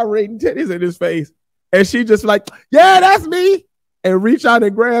like gyrating titties in his face, and she just like, yeah, that's me, and reach out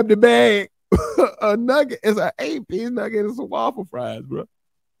and grab the bag. A nugget is an 8-piece nugget and some waffle fries, bro.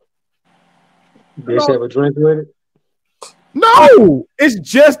 Did she have a drink with it? No, it's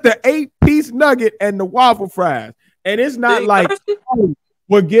just the 8-piece nugget and the waffle fries. And it's not like, oh,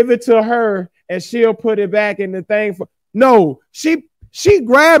 we'll give it to her and she'll put it back in the thing for. No, she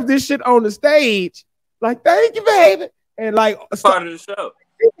grabs this shit on the stage, like, thank you, baby. And like, part of the show.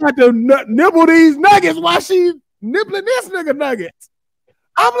 She got to nibble these nuggets while she nibbling this nigga nuggets.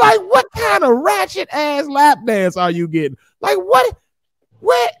 I'm like, what kind of ratchet ass lap dance are you getting? Like, what?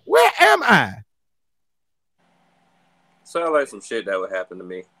 Where am I? Sound like some shit that would happen to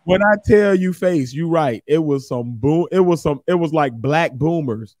me. When I tell you, Face, you right. It was like black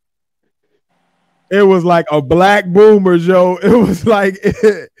boomers. It was like a black boomers, yo. It was like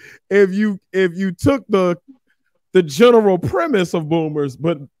if you took the general premise of boomers,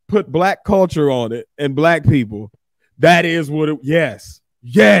 but put black culture on it and black people, that is what it.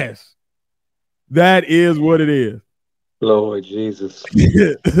 Yes, that is what it is. Lord Jesus.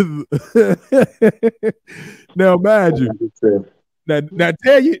 Now, mind you, let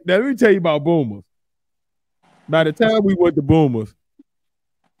me tell you about boomers. By the time we went to boomers,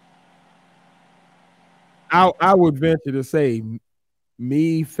 I would venture to say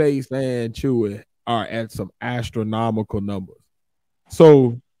me, Face, and Chewy are at some astronomical numbers.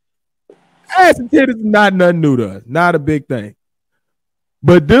 So ass and titties is not nothing new to us, not a big thing.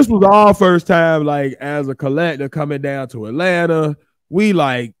 But this was our first time, like, as a collective coming down to Atlanta. We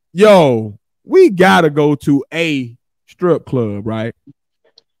like, yo, we gotta go to a strip club, right?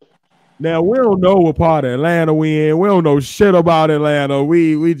 Now, we don't know what part of Atlanta we in. We don't know shit about Atlanta.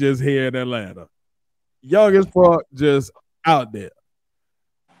 We just here in Atlanta. Young as fuck, just out there.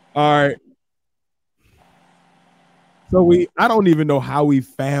 All right. So I don't even know how we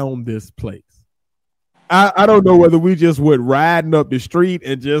found this place. I don't know whether we just went riding up the street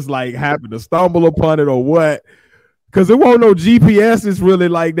and just like happened to stumble upon it or what. Because it won't no GPS is really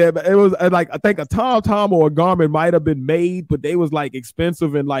like that. But it was like, I think a Tom or a Garmin might have been made, but they was like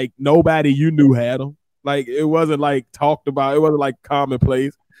expensive and like nobody you knew had them. Like it wasn't like talked about. It wasn't like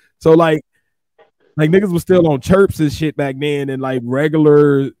commonplace. So like niggas was still on chirps and shit back then and like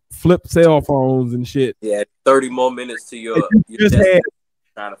regular flip cell phones and shit. Yeah, 30 more minutes to your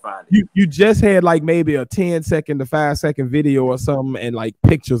trying to find it. You just had like maybe a 10-second to 5-second video or something, and like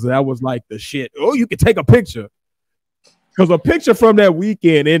pictures. That was like the shit. Oh, you can take a picture. Because a picture from that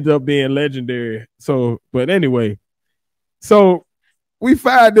weekend ended up being legendary. So, but anyway, so we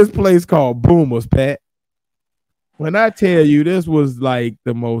found this place called Boomers, Pat. When I tell you, this was like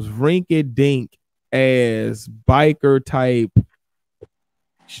the most rinky-dink ass biker type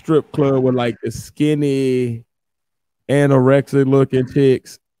strip club with like the skinny, anorexic looking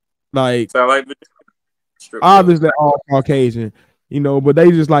chicks. Like, obviously all Caucasian, you know, but they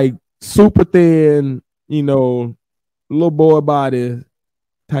just like super thin, you know, little boy body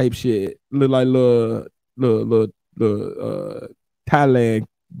type shit. Look like little Thailand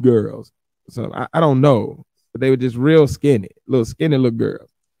girls. So I don't know. But they were just real skinny little girls.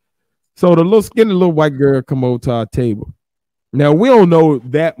 So the little skinny little white girl come over to our table. Now we don't know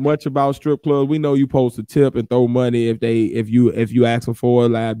that much about strip clubs. We know you supposed to tip and throw money if you ask them for a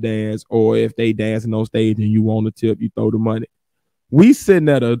lap dance, or if they dancing on stage and you want to tip, you throw the money. We sitting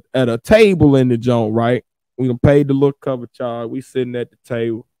at a table in the joint, right? We done paid the little cover charge. We sitting at the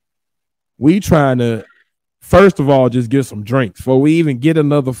table. We trying to, first of all, just get some drinks. Before we even get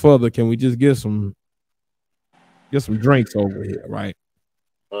another further, can we just get some drinks over here, right?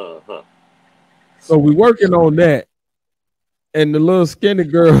 Uh-huh. So we working on that. And the little skinny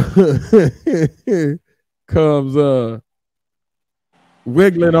girl comes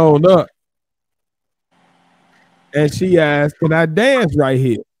wiggling on up. And she asked, "Can I dance right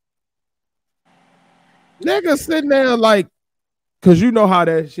here?" Nigga sitting there like, cause you know how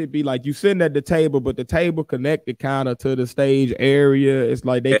that shit be like. You sitting at the table, but the table connected kind of to the stage area. It's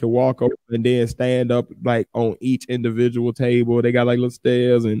like they can walk over and then stand up like on each individual table. They got like little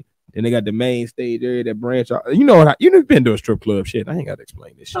stairs, and then they got the main stage area that branch out. You know what? You've been to a strip club, shit. I ain't got to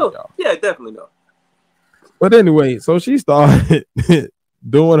explain this shit, y'all. Yeah, definitely no. But anyway, so she started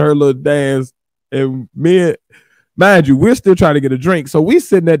doing her little dance, and mind you, we're still trying to get a drink. So we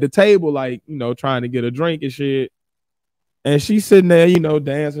sitting at the table, like, you know, trying to get a drink and shit. And she's sitting there, you know,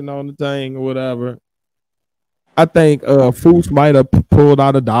 dancing on the thing or whatever. I think Foos might have pulled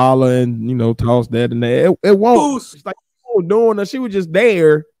out $1 and, you know, tossed that in there. It won't. It's like, doing her. She was just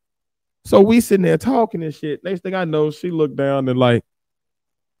there. So we sitting there talking and shit. Next thing I know, she looked down and like,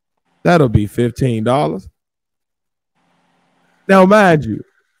 that'll be $15. Now, mind you,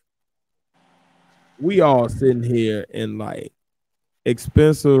 we all sitting here in like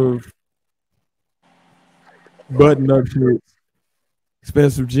expensive button-up shirts,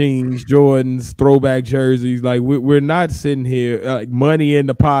 expensive jeans, Jordans, throwback jerseys. Like we're not sitting here like money in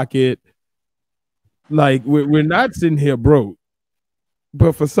the pocket. Like we're not sitting here broke.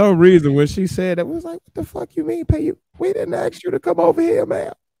 But for some reason, when she said that, we was like, "What the fuck you mean pay you? We didn't ask you to come over here,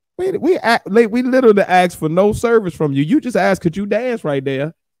 man. We literally asked for no service from you. You just asked, could you dance right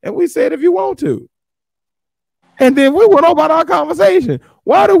there? And we said, if you want to." And then we went on about our conversation.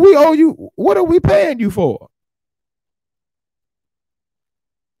 Why do we owe you? What are we paying you for?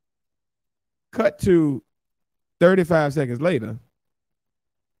 Cut to 35 seconds later.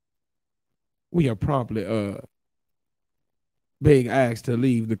 We are promptly being asked to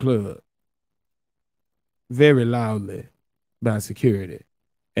leave the club very loudly by security.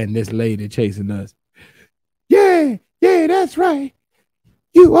 And this lady chasing us. Yeah, that's right.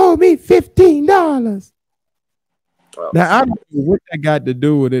 You owe me $15. Now, I don't know what that got to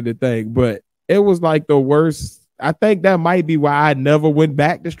do with anything, but it was like the worst. I think that might be why I never went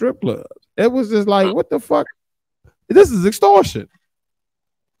back to strip clubs. It was just like, what the fuck? This is extortion.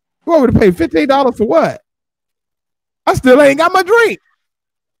 You want me to pay $15 for what? I still ain't got my drink.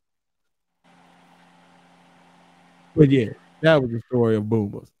 But yeah, that was the story of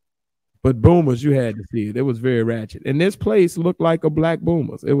Boomers. But Boomers, you had to see it. It was very ratchet. And this place looked like a black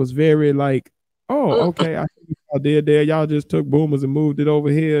Boomers. It was very like, oh, okay, I see y'all did there. Y'all just took Boomers and moved it over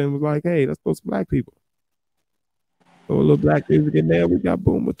here and was like, hey, let's put some black people. So a little black music in there. We got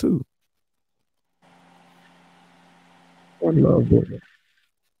Boomer too. I love Boomer.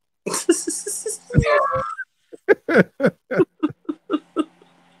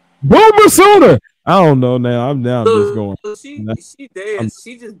 Boomer sooner. I don't know now. I'm just going. She danced.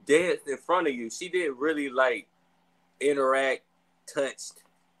 She just danced in front of you. She didn't really like interact, touched,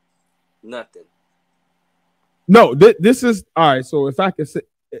 nothing. No, this is all right. So if I could say,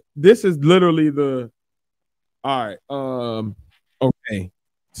 this is literally the all right. Okay.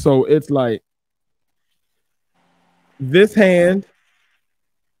 So it's like this hand.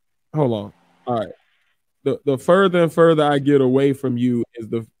 Hold on. All right. The further and further I get away from you is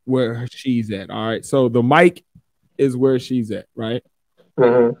where she's at. All right. So the mic is where she's at, right?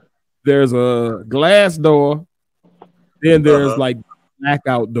 Mm-hmm. There's a glass door. Then there's like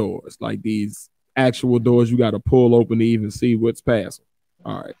blackout doors, like these actual doors you got to pull open to even see what's passing.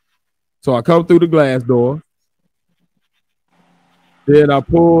 All right. So I come through the glass door. Then I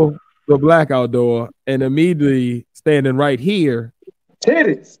pull the blackout door, and immediately standing right here,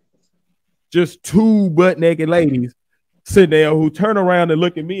 titties. Just two butt naked ladies sitting there who turn around and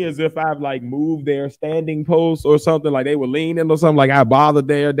look at me as if I've like moved their standing post or something, like they were leaning or something, like I bothered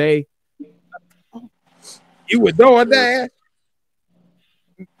their day. You were doing that?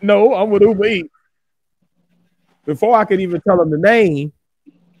 No, I'm with Uber Eats. Before I could even tell them the name,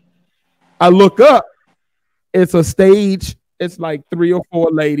 I look up. It's a stage. It's like 3 or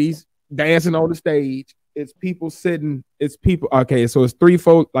 4 ladies dancing on the stage. It's people sitting. It's people. Okay, so it's 3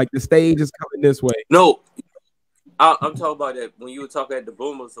 folks. Like the stage is coming this way. No, I'm talking about that when you were talking at the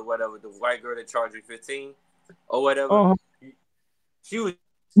Boomers or whatever. The white girl that charged you 15 or whatever. She was.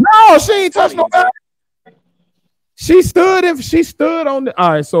 No, she ain't touched nobody. She stood on the.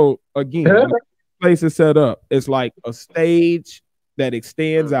 All right, so again, the place is set up. It's like a stage that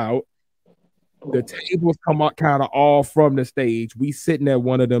extends out. The tables come out kind of all from the stage. We sitting at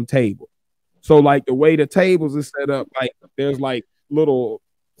one of them tables. So like the way the tables is set up, like there's like little,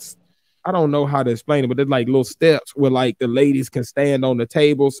 I don't know how to explain it, but there's like little steps where like the ladies can stand on the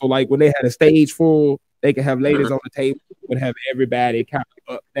table. So like when they had a stage full, they can have ladies on the table, would have everybody kind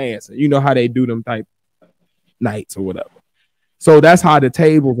of up dancing. You know how they do them type nights or whatever. So that's how the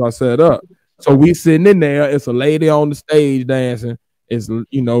tables are set up. So we sitting in there. It's a lady on the stage dancing. It's,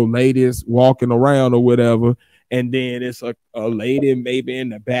 you know, ladies walking around or whatever. And then it's a lady maybe in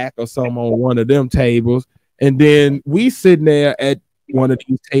the back or something on one of them tables. And then we sitting there at one of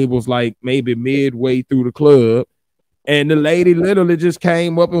these tables, like maybe midway through the club. And the lady literally just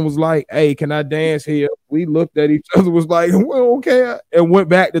came up and was like, hey, can I dance here? We looked at each other, was like, we don't care. And went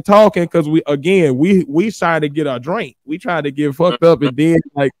back to talking because we tried to get our drink. We tried to get fucked up. And then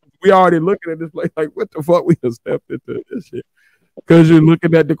like we already looking at this place like, what the fuck? We just stepped into this shit. Because you're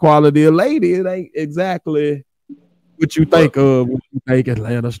looking at the quality of lady. It ain't exactly what you think of when you think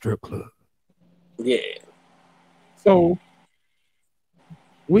Atlanta strip club. Yeah. So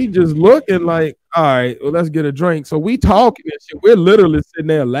we just looking like, all right, well, let's get a drink. So we talking and shit. We're literally sitting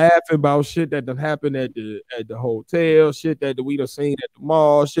there laughing about shit that done happened at the hotel, shit that we done seen at the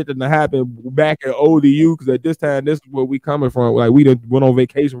mall, shit that done happened back at ODU. Because at this time, this is where we coming from. Like we done went on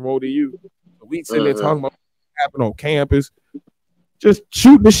vacation from ODU. So we sitting there talking about what happened on campus. Just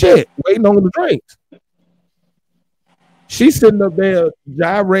shooting the shit, waiting on the drinks. She's sitting up there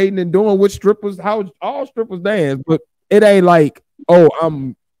gyrating and doing what strippers, how all strippers dance, but it ain't like, oh,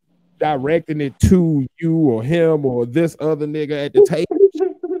 I'm directing it to you or him or this other nigga at the table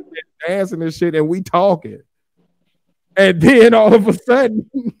dancing and shit, and we talking. And then all of a sudden,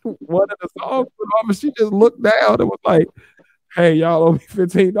 one of the songs went off, and she just looked down and was like, hey, y'all owe me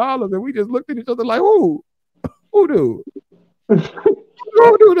 $15. And we just looked at each other like, who do?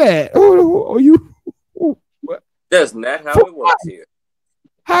 Who do that? Who you? What? That's not how it works here.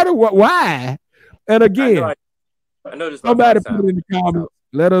 Why? And again, I know this. Somebody put it in the comments.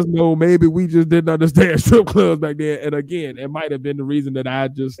 Let us know. Maybe we just didn't understand strip clubs back then. And again, it might have been the reason that I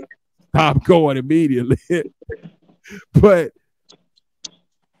just stopped going immediately. But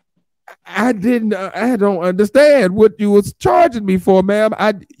I don't understand what you was charging me for, ma'am.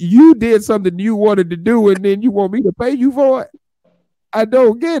 You did something you wanted to do, and then you want me to pay you for it. I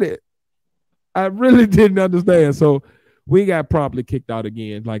don't get it. I really didn't understand. So we got promptly kicked out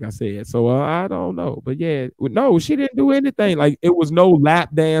again, like I said. So I don't know. But yeah, no, she didn't do anything. Like it was no lap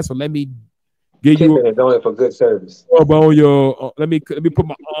dance or let me give you a for good service. Rub on your let me put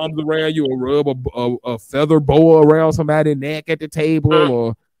my arms around you or rub a feather boa around somebody's neck at the table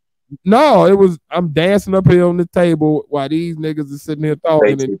or no, it was I'm dancing up here on the table while these niggas are sitting here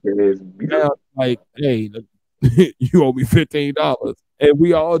talking and like, hey, you owe me $15. And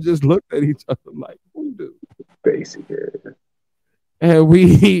we all just looked at each other like, who do? Basically. And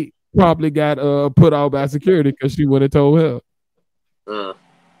we probably got put out by security because she would have told her.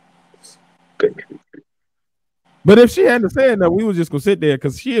 But if she hadn't said that, we was just gonna sit there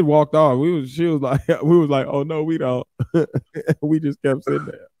because she had walked off. She was like, oh no, we don't. We just kept sitting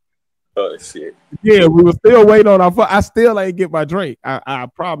there. Oh shit. Yeah, we were still waiting on our I still ain't get my drink. I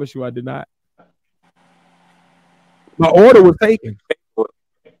promise you I did not. My order was taken.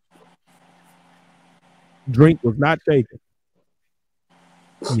 Drink was not taken.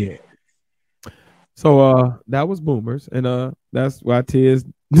 Yeah. So that was Boomers, and that's why Tiz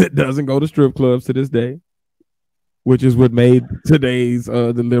doesn't go to strip clubs to this day, which is what made today's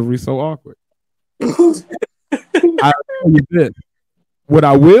delivery so awkward. I'll tell you this. What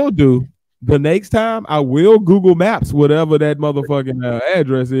I will do the next time I will Google Maps whatever that motherfucking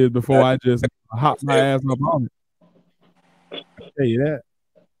address is before I just hop my ass up on it. I'll tell you that.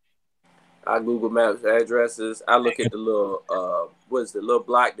 I Google Maps addresses. I look at the little what's the little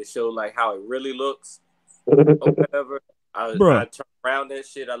block that show like how it really looks or whatever. I turn around that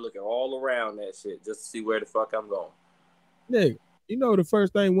shit. I look at all around that shit just to see where the fuck I'm going. Nigga, you know the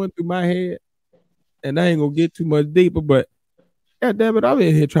first thing went through my head, and I ain't gonna get too much deeper, but God damn it, I'm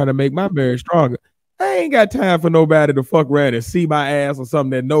in here trying to make my marriage stronger. I ain't got time for nobody to fuck around and see my ass or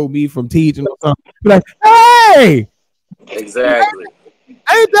something that know me from teaching or something. Be like, hey, exactly.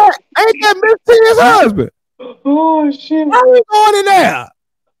 Ain't that Miss T's husband? Oh shit! How we going in there?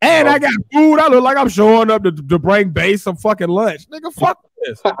 And I got food. I look like I'm showing up to bring Bass some fucking lunch. Nigga, fuck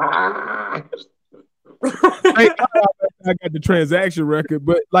this. I got the transaction record,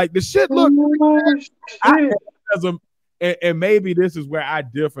 but like the shit look. And maybe this is where I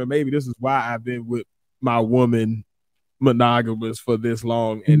differ. Maybe this is why I've been with my woman monogamous for this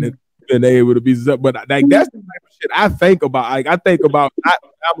long and been able to be. But like that's the type of shit I think about. Like I think about what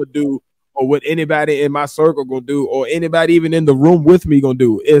I would do, or what anybody in my circle gonna do, or anybody even in the room with me gonna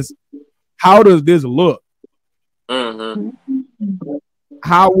do. Is how does this look? Mm-hmm.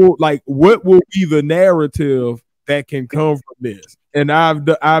 What will be the narrative that can come from this? And I've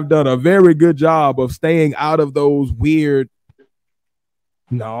done a very good job of staying out of those weird.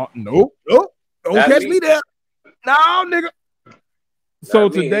 Nope. Don't catch me there. No, nigga. So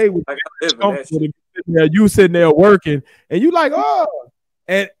today, you sitting there working, and you like, oh,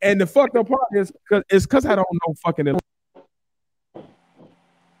 and the fucked up part is because I don't know fucking.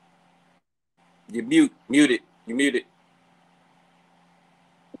 You muted. You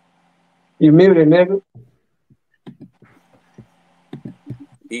muted, nigga.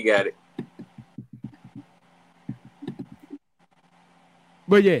 He got it.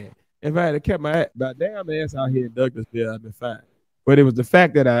 But yeah, if I had kept my damn ass out here in Douglasville, I'd been fine. But it was the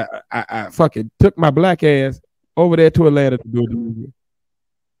fact that I fucking took my black ass over there to Atlanta to do it.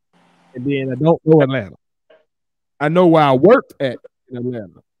 And then I don't know Atlanta. I know where I worked at in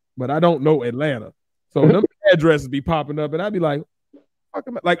Atlanta, but I don't know Atlanta. So them addresses be popping up, and I'd be like, fuck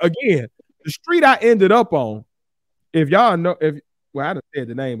am I? Like again, the street I ended up on, if y'all know, well, I done said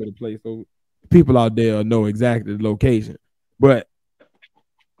the name of the place, so people out there know exactly the location. But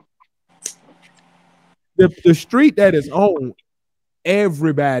the street that is on,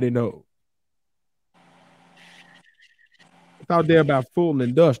 everybody knows. It's out there by Fulton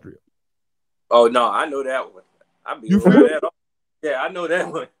Industrial. Oh no, I know that one. I be around that. Yeah, I know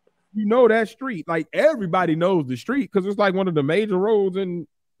that one. You know that street. Like everybody knows the street because it's like one of the major roads in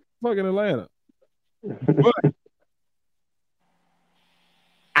fucking Atlanta. But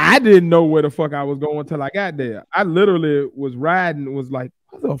I didn't know where the fuck I was going till I got there. I literally was riding, was like,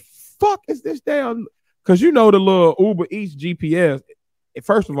 what the fuck is this damn? Because you know the little Uber Eats GPS,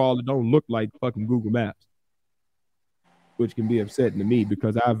 first of all, it don't look like fucking Google Maps, which can be upsetting to me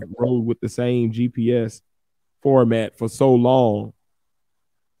because I've rode with the same GPS format for so long.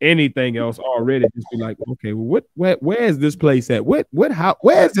 Anything else already just be like, okay, well, where is this place at? Where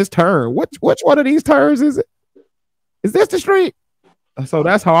is this turn? Which one of these turns is it? Is this the street? So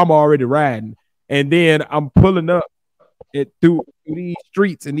that's how I'm already riding. And then I'm pulling up through these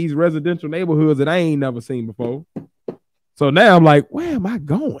streets and these residential neighborhoods that I ain't never seen before. So now I'm like, where am I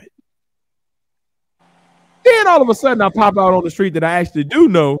going? Then all of a sudden I pop out on the street that I actually do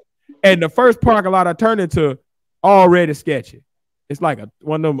know. And the first parking lot I turn into already sketchy. It's like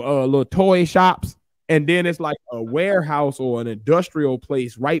one of them little toy shops. And then it's like a warehouse or an industrial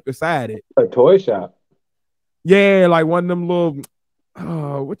place right beside it. A toy shop? Yeah, like one of them little,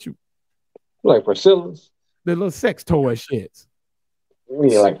 like Priscilla's? The little sex toy shits.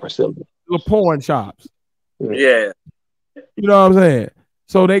 Yeah, like Priscilla's. Little porn shops. Yeah. You know what I'm saying?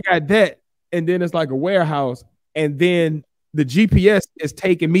 So they got that. And then it's like a warehouse. And then the GPS is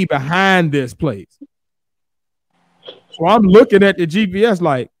taking me behind this place. So I'm looking at the GPS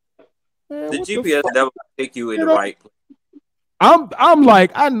like, the GPS never take you in the right place. I'm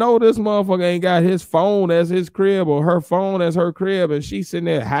like, I know this motherfucker ain't got his phone as his crib or her phone as her crib, and she's sitting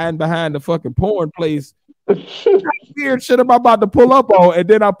there hiding behind the fucking porn place. Weird shit I'm about to pull up on, and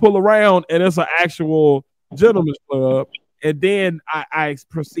then I pull around and it's an actual gentleman's club, and then I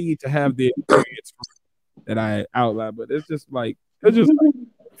proceed to have the experience that I outlined. But it's just like,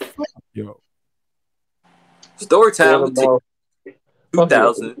 fuck, yo. Story time with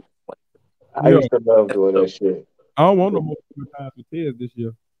 2000. I used to love doing that shit. I don't want no more time for tears this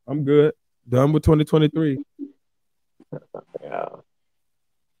year. I'm good. Done with 2023. Yeah.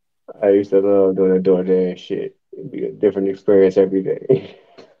 I used to love doing that shit. It'd be a different experience every day.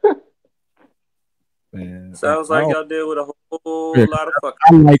 Man, Sounds like y'all deal with a whole lot of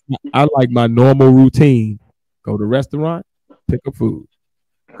fucking. I like my normal routine. Go to restaurant, pick up food.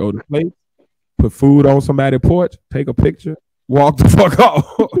 Go to place, put food on somebody's porch, take a picture, walk the fuck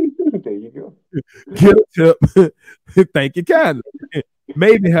off. There you go. Get a tip. Thank you kindly.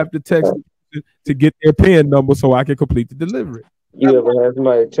 Maybe have to text to get their PIN number so I can complete the delivery. You ever have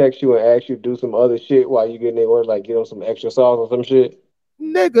somebody text you and ask you to do some other shit while you getting their order, like get on some extra sauce or some shit?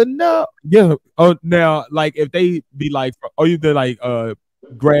 Nigga, no. Yeah. Oh, now, like if they be like, oh, you did like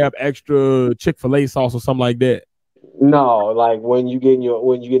grab extra Chick-fil-A sauce or something like that. No, like when you getting their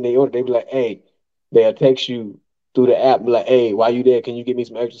order, they be like, hey, they'll text you through the app, be like, hey, while you there, can you get me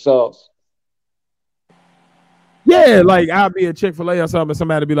some extra sauce? Yeah, like I'll be at Chick-fil-A or something, and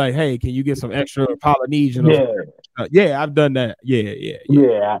somebody be like, hey, can you get some extra Polynesian? Or yeah, I've done that.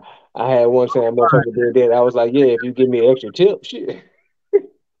 Yeah. I had one time motherfucker did that. I was like, yeah, if you give me an extra tip, shit.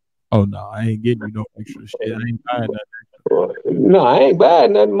 Oh no, I ain't getting you no extra shit. I ain't buying that. No, I ain't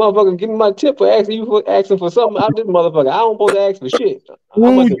buying nothing, motherfucker. Give me my tip for asking for something out this motherfucker. I don't supposed to ask for shit.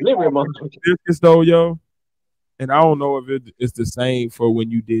 I'm a delivery motherfucker. Biscuits though, yo. And I don't know if it's the same for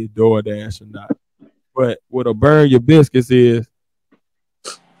when you did DoorDash or not. But what'll burn your biscuits is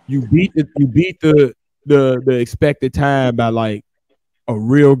you beat the expected time by like a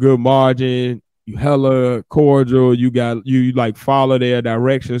real good margin. You hella cordial. You like follow their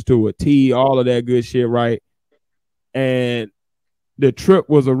directions to a T, all of that good shit, right? And the trip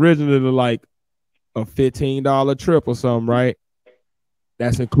was originally like a $15 trip or something, right?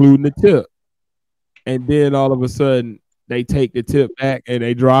 That's including the tip. And then all of a sudden they take the tip back and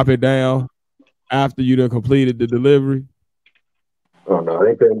they drop it down after you done completed the delivery. Oh no,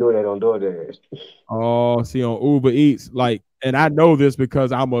 they couldn't do that on DoorDash. Oh, see, on Uber Eats, like, and I know this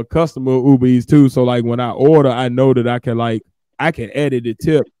because I'm a customer of Uber Eats too. So like when I order, I know that I can edit the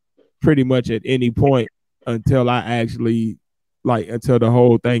tip pretty much at any point until until the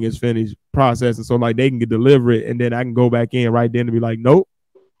whole thing is finished processing. So like they can deliver it and then I can go back in right then and be like, nope,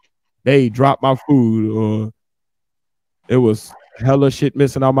 they dropped my food or it was hella shit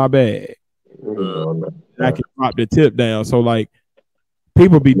missing on my bag. I can drop the tip down. So like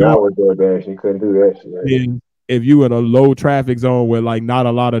people be doing DoorDash, you couldn't do that shit. If you in a low traffic zone where like not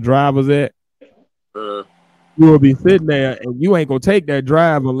a lot of drivers at, you will be sitting there and you ain't gonna take that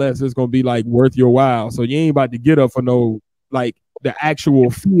drive unless it's gonna be like worth your while. So you ain't about to get up for no, like the actual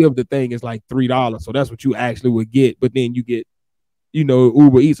fee of the thing is like $3. So that's what you actually would get. But then you get,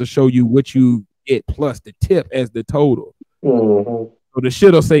 Uber Eats will show you what you get plus the tip as the total. Mm-hmm. So the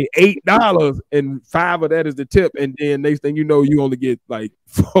shit will say $8 and $5 of that is the tip. And then next thing you know, you only get like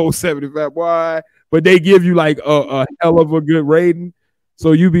 $4.75. Why? But they give you like a hell of a good rating.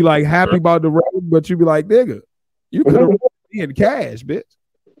 So you be like happy about the rating, but you be like, nigga, you could have me in cash, bitch.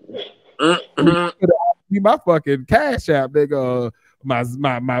 Be my fucking cash app, nigga. My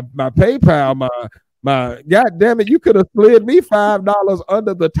PayPal, my god damn it, you could have slid me $5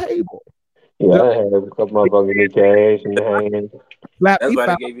 under the table. Yeah, I had a couple motherfuckers cash in the hand. That's why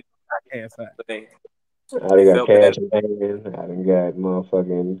they gave you cash app. I done got cash in hand. I done got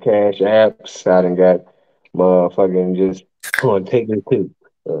motherfucking cash apps. I done got motherfucking just going to take me too.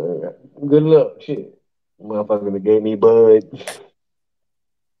 Good luck, shit. Motherfucker that gave me bud.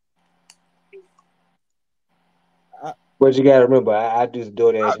 But you gotta remember, I just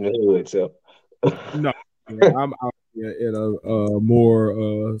DoorDash in the hood, so. No, I'm out here in a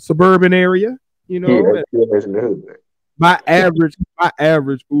more suburban area, Yeah, in the hood. My average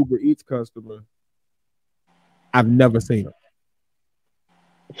Uber Eats customer, I've never seen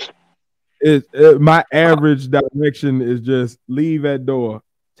them. My average direction is just leave at door,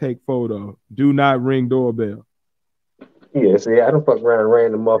 take photo, do not ring doorbell. Yeah, see, I don't fuck around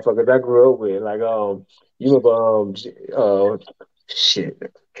random motherfuckers I grew up with. Like, you remember, shit,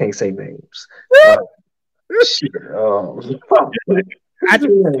 can't say names. Shit, Type it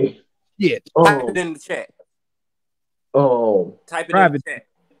in the chat. Type it in the chat.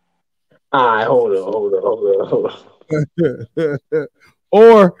 All right, hold on.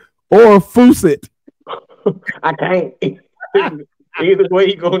 or Foosit. I can't. Either way,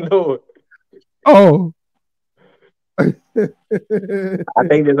 you gonna know it. Oh. I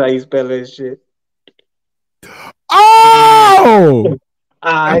think that's how you spell that shit. Oh!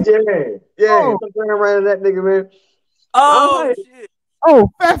 Yeah. Something around that nigga, man. Oh, shit. Oh,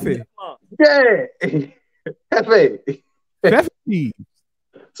 Feffy. Yeah. Feffy. Feffy.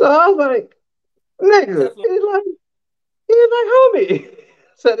 So I was like, nigga, he's like homie.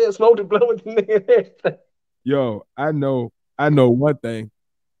 So they smoked the blow with the nigga. Yo, I know one thing.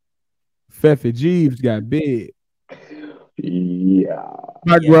 Feffy Jeeves got big. Yeah.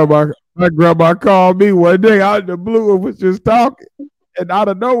 My My grandma called me one day out of the blue and was just talking. And out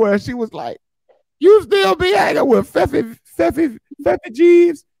of nowhere, she was like, "You still be hanging with Feffy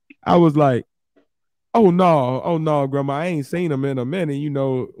Jeeves?" I was like, oh no, grandma, I ain't seen him in a minute. You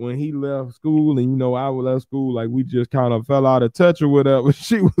know, when he left school and, you know, I left school, like we just kind of fell out of touch or whatever.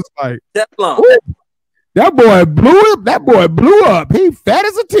 She was like, that boy blew up. That boy blew up. He fat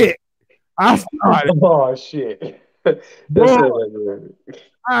as a tick. I started. Oh, shit.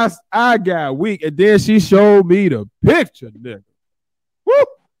 I got weak. And then she showed me the picture, nigga. Woo!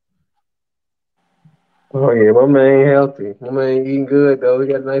 Oh, yeah, my man healthy. My man eating good, though. He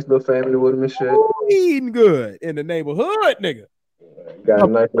got a nice little family with him and shit. He eating good in the neighborhood, nigga. Got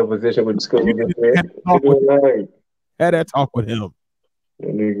a nice little position with the school and shit. Had that talk with him. That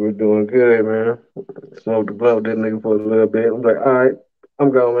nigga was doing good, man. Smoked the blunt with that nigga for a little bit. I'm like, all right,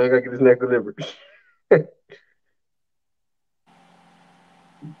 I'm going, man. I gotta get this next delivery.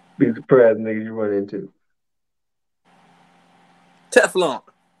 Be surprised, nigga, you run into. Teflon.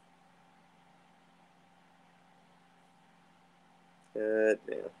 God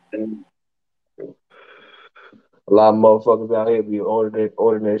damn. A lot of motherfuckers out here be ordering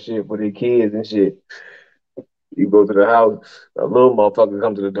that shit for their kids and shit. You go to the house, a little motherfucker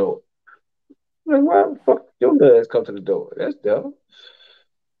come to the door. I'm like, why the fuck your little ass come to the door? That's dumb.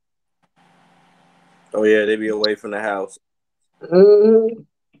 Oh yeah, they be away from the house. Mm-hmm.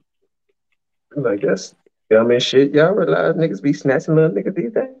 Like that's dumb as shit. Y'all realize niggas be snatching little niggas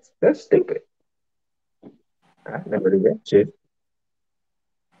these days? That's stupid. I never did that shit.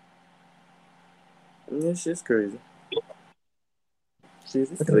 This shit's crazy.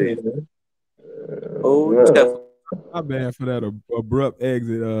 Shit's crazy. Oh, I'm bad for that abrupt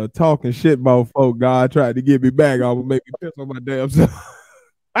exit. Talking shit about folk. God tried to get me back. I would make me piss on my damn self.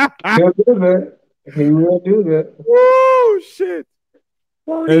 He'll do that. He will do that. Woo, shit.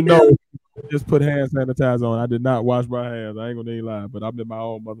 And no, just put hand sanitizer on. I did not wash my hands. I ain't gonna even lie, but I'm in my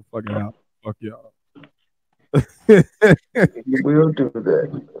own motherfucking house. Fuck y'all. He will do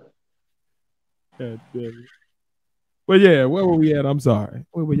that. God damn it. But yeah, where were we at? I'm sorry.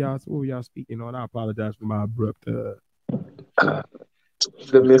 What were y'all speaking on? I apologize for my abrupt. The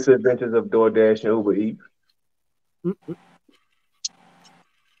misadventures of DoorDash and Uber Eats.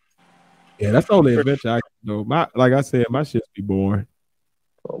 Yeah, that's the only adventure I can know. Like I said, my shit be boring.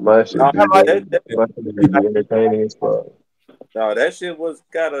 Oh, my shit be entertaining as fuck. No, that shit was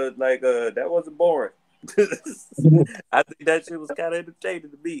kind of like that wasn't boring. I think that shit was kind of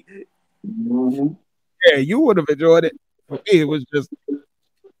entertaining to me. Mm-hmm. Yeah, you would have enjoyed it. For me, it was just, you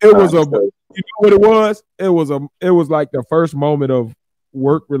know what it was? It was like the first moment of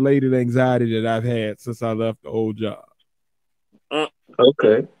work-related anxiety that I've had since I left the old job.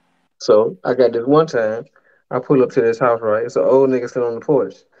 Okay. So I got this one time, I pull up to this house, right? It's an old nigga sitting on the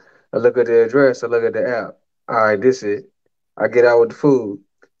porch. I look at the address, I look at the app. All right, this it. I get out with the food.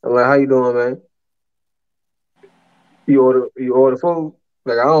 I'm like, how you doing, man? You order food?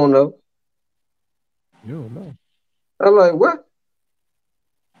 Like, I don't know. You don't know. I'm like, what?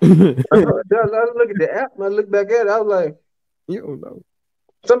 I look at the app and I look back at it. I was like, you don't know.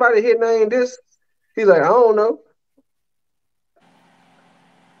 Somebody here named this. He's like, I don't know.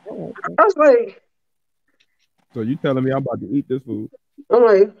 I was like, so you telling me I'm about to eat this food? I'm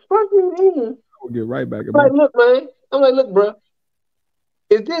like, fuck you. We'll get right back. I'm like, look, man. I'm like, look, bro.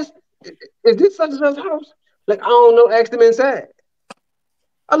 Is this such and such house? Like, I don't know. Ask them inside.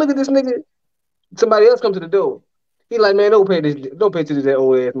 I look at this nigga. Somebody else come to the door. He like, man, don't pay attention to that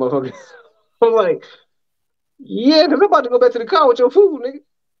old ass motherfucker. I'm like, yeah, because I'm about to go back to the car with your food, nigga.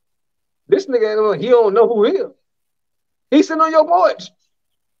 This nigga, he don't know who he is. He's sitting on your porch.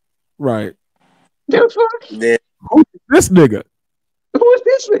 Right. The fuck? Yeah. Who is this nigga? Who is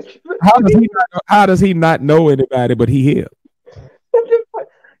this nigga? How does he not know anybody but he here?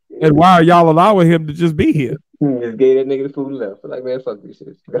 And why are y'all allowing him to just be here? Just gave that nigga the food and left. Like, man, fuck this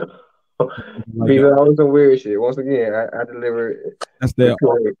shit. People always some weird shit. Once again, I deliver. That's their.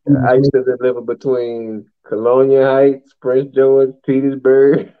 I used to deliver between Colonia Heights, Prince George,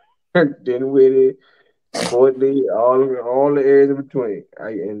 Petersburg, Dinwiddie, Fort Lee, all the areas in between.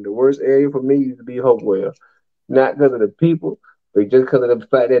 And the worst area for me used to be Hopewell, not because of the people, but just because of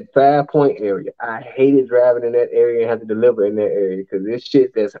that 5 Point area. I hated driving in that area and having to deliver in that area because this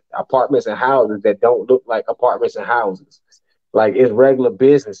shit that's apartments and houses that don't look like apartments and houses. Like, it's regular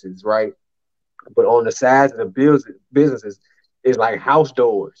businesses, right? But on the sides of the businesses, it's like house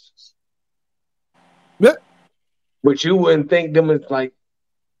doors. Yeah. But you wouldn't think them as like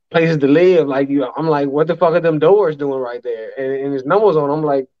places to live. Like, I'm like, what the fuck are them doors doing right there? And there's numbers on them. I'm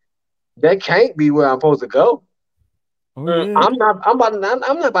like, that can't be where I'm supposed to go. Oh yeah. I'm not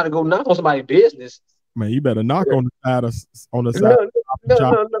about to go knock on somebody's business. Man, you better knock on the side of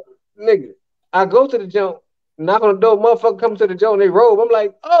No, nigga. I go to the joint, knock on the door, motherfucker come to the joint, they robe. I'm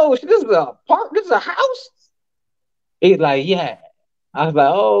like, oh shit, this is a park, this is a house. He's like, yeah. I was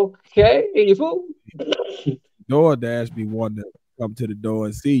like, okay, here your food. DoorDash be wanting to come to the door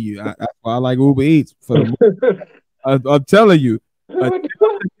and see you. That's why I like Uber Eats for the. I'm telling you,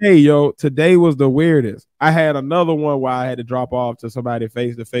 today was the weirdest. I had another one where I had to drop off to somebody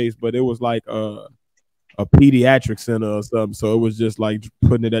face to face, but it was like a pediatric center or something. So it was just like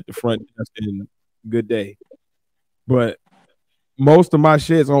putting it at the front desk and good day. But most of my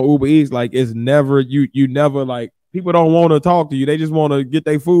shits on Uber Eats, like it's never you never like people don't want to talk to you. They just want to get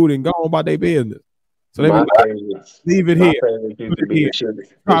their food and go on about their business. So they leave it here.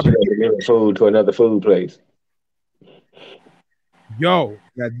 Deliver food to another food place. Yo,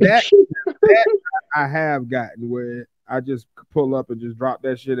 now that I have gotten where I just pull up and just drop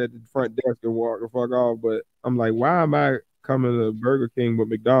that shit at the front desk and walk the fuck off. But I'm like, why am I coming to Burger King with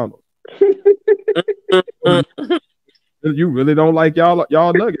McDonald's? You really don't like y'all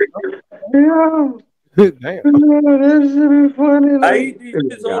nuggets? Yeah. Damn. That should be funny.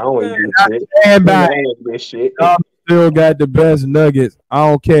 Y'all still got the best nuggets. I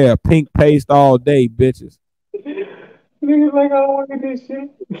don't care. Pink paste all day, bitches. Niggas like, I don't want to get this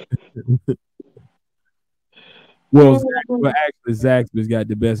shit. Well, actually, Zaxby's got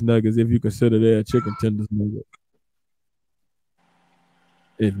the best nuggets if you consider their chicken tenders nuggets.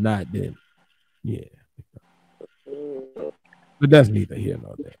 If not, then yeah. But that's neither here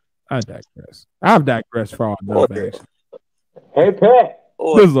nor there. I digress. I've digressed far enough, actually. Hey, Pat.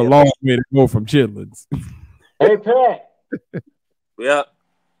 This is a long way to go from chitlins. Hey, Pat. Yeah.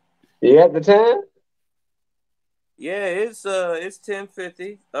 You at the time? Yeah, it's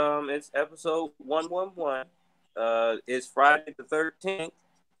 10:50. It's episode 111. It's Friday the 13th.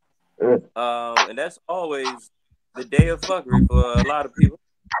 And that's always the day of fuckery for a lot of people.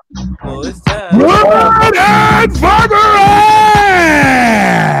 So it's time. Good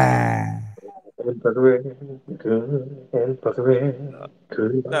and fuckery.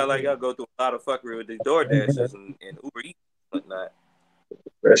 Not like y'all go through a lot of fuckery with the DoorDashers and Uber Eats and whatnot.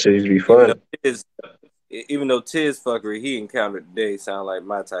 That shit used to be fun. Even though Tiz fuckery he encountered today sound like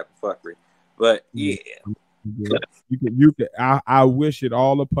my type of fuckery. But yeah. You can I wish it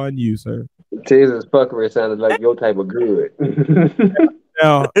all upon you, sir. Tiz's fuckery sounded like your type of good.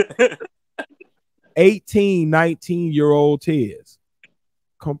 Now 18, 19-year-old Tiz.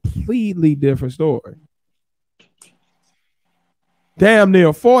 Completely different story. Damn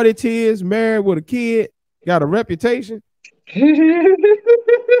near 40 Tiz, married with a kid, got a reputation.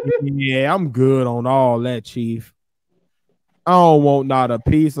 Yeah, I'm good on all that, Chief. I don't want not a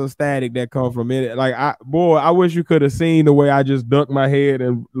piece of static that come from it. Like, I wish you could have seen the way I just ducked my head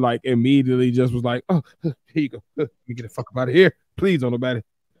and like immediately just was like, oh, here you go. Let me get the fuck up out of here. Please don't nobody.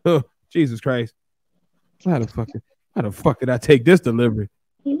 Oh, Jesus Christ. How the fuck did I take this delivery?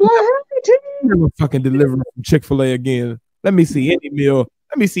 Never fucking deliver from Chick-fil-A again. Let me see any meal.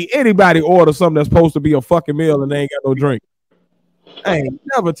 Let me see anybody order something that's supposed to be a fucking meal and they ain't got no drink. I ain't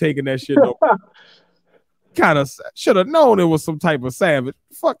never taking that shit no. Kind of should have known it was some type of savage.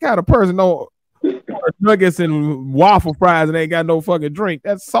 Fuck kind of person no nuggets and waffle fries and ain't got no fucking drink.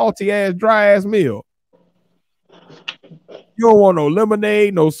 That's salty ass, dry ass meal. You don't want no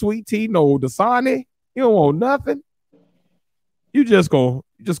lemonade, no sweet tea, no Dasani. You don't want nothing. You just gonna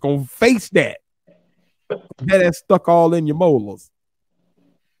face that. That stuck all in your molars.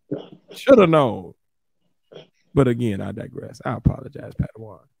 Should have known. But again, I digress. I apologize,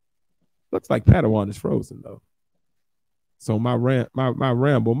 Padawan. Looks like Padawan is frozen though. So my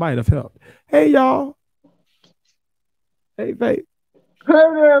ramble might have helped. Hey y'all. Hey Faith. Hey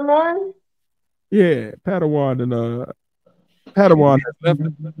there, man. Yeah, Padawan and Padawan has left.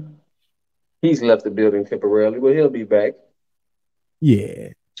 He's left the building temporarily, but he'll be back.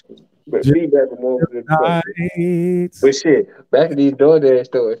 Yeah. But be back for more. But shit, back to these DoorDash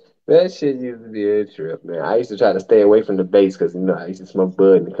stores. That shit used to be a trip, man. I used to try to stay away from the base because, I used to smoke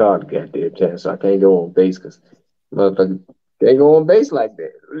bud in the car the goddamn time, so I can't go on base because motherfuckers can't go on base like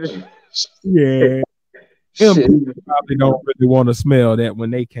that. Yeah. People probably don't really want to smell that when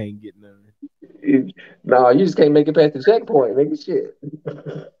they can't get none. No, you just can't make it past the checkpoint,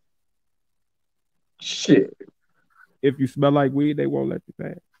 nigga. Shit. If you smell like weed, they won't let you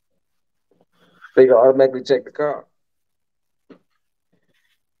pass. They can automatically check the car.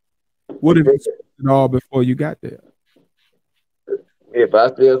 What if you smelled it all before you got there? If I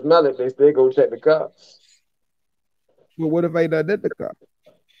still smell it, they still go check the car. Well, what if they done did the car?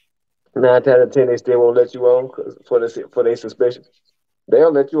 9 out of 10, they still won't let you on for their suspicion.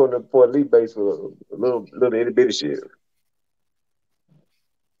 They'll let you on the for elite base for a little itty bitty shit.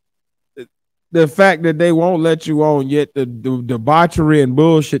 The fact that they won't let you on, yet the debauchery and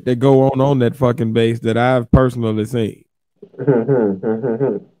bullshit that go on that fucking base that I've personally seen.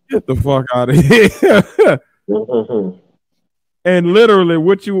 Get the fuck out of here. And literally,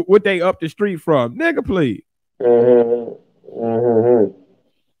 what they up the street from, nigga, please.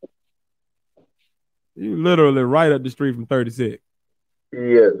 You literally right up the street from 36.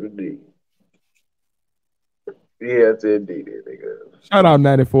 Yes, indeed. Yes, indeed, nigga. Shout out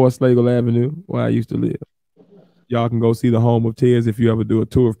 94 Slagle Avenue, where I used to live. Y'all can go see the home of tears if you ever do a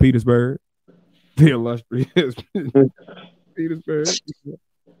tour of Petersburg. The illustrious Petersburg.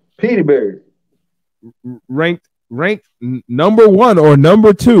 Petersburg. Ranked number 1 or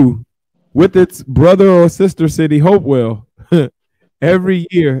number 2 with its brother or sister city, Hopewell, every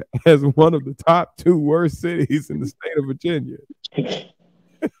year as one of the top 2 worst cities in the state of Virginia.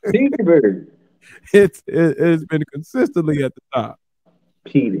 Petersburg. It's been consistently at the top.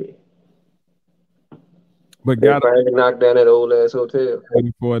 Petey. But got to knock down that old ass hotel.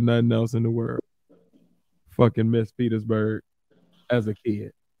 For nothing else in the world. Fucking miss Petersburg as a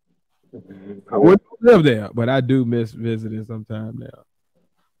kid. I wouldn't live there, but I do miss visiting sometime now.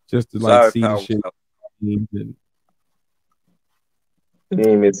 Just to like see the shit. You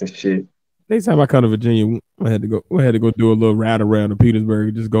ain't missing shit. Next time I come to Virginia, I had to go do a little ride around to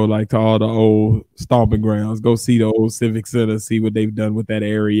Petersburg. Just go like to all the old stomping grounds. Go see the old Civic Center. See what they've done with that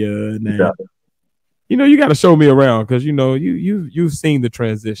area. And then, you got to show me around because you've seen the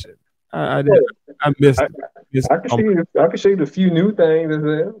transition. I missed. I can show you the few new things as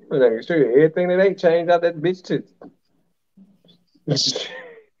well, but I can show you everything that ain't changed out that bitch too.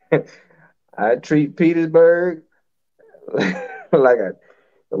 I treat Petersburg like a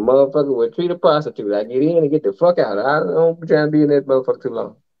motherfucker would treat a prostitute. I get in and get the fuck out. I don't be trying to be in that motherfucker too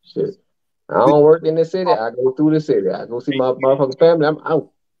long. Shit. I don't work in the city. I go through the city. I go see my motherfucking family. I'm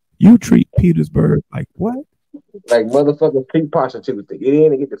out. You treat Petersburg like what? Like motherfuckers treat prostitutes. To get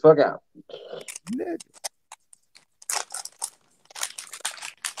in and get the fuck out.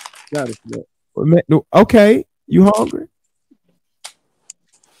 Got it. Okay, you hungry?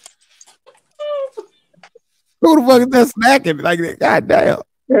 Who the fuck is that snacking like that? Goddamn.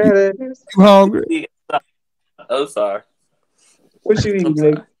 You hungry? Oh, sorry. What you eating,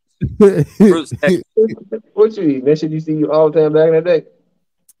 nigga? What you eating? That shit you see all the time back in the day?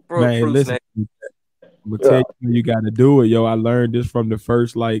 Man, listen. I'm gonna tell you got to do it, yo. I learned this from the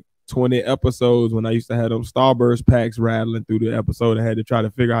first like 20 episodes when I used to have them Starburst packs rattling through the episode. I had to try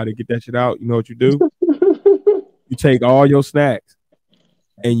to figure out how to get that shit out. You know what you do? You take all your snacks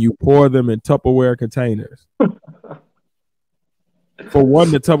and you pour them in Tupperware containers. For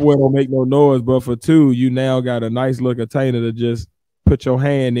one, the Tupperware don't make no noise, but for two, you now got a nice little container to just put your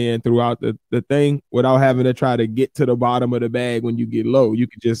hand in throughout the thing without having to try to get to the bottom of the bag when you get low. You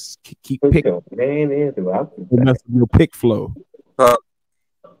can just keep picking. Mess with your pick flow.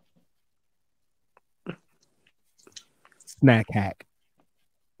 Snack hack.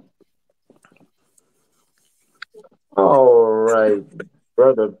 All right,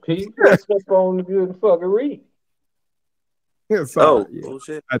 brother Pete. Let's up on the good fuckery. Oh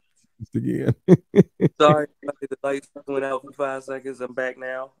shit! Again. Sorry, the lights went out for 5 seconds. I'm back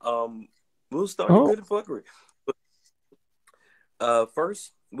now. We'll start good fuckery.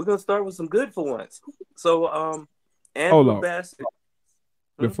 First, we're gonna start with some good for once. So, Angela Bassett.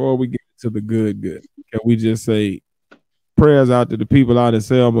 Before we get to the good, can we just say prayers out to the people out in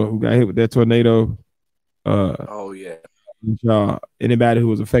Selma who got hit with that tornado? Oh yeah. Anybody who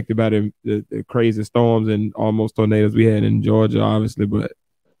was affected by the crazy storms and almost tornadoes we had in Georgia, obviously, but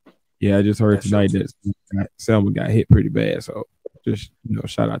yeah, I just heard tonight that Selma got hit pretty bad. So just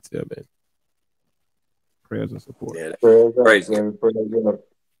shout out to them, man. Prayers and support. Yeah,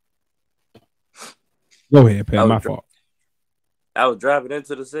 Go ahead, Pat. My fault. I was driving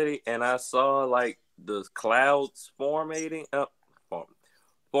into the city and I saw like the clouds formation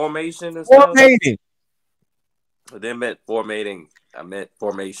and stuff. Formating. They meant formating. I meant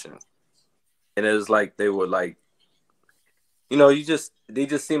formation, and it was like they were like, they just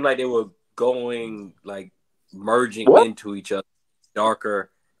seemed like they were going like merging into each other,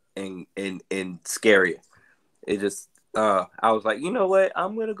 darker and scarier. It just, I was like, you know what?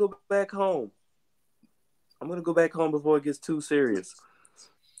 I'm gonna go back home. I'm gonna go back home before it gets too serious.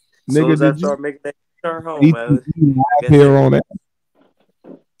 Nigga, so as I start making that turn home, man.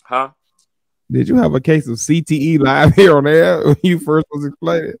 Huh? Did you have a case of CTE live here on air when you first was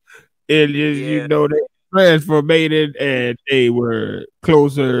explaining? And you know that transformated and they were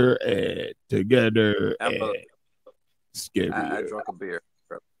closer and together and scary. I drank a beer.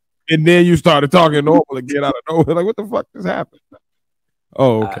 And then you started talking normal again out of nowhere. Like, what the fuck just happened?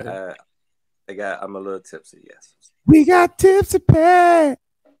 Oh, okay. I'm a little tipsy, yes. We got tipsy Pat.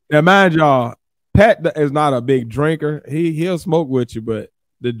 Now, mind y'all, Pat is not a big drinker. He'll smoke with you, but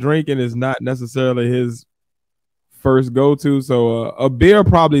the drinking is not necessarily his first go-to. So a beer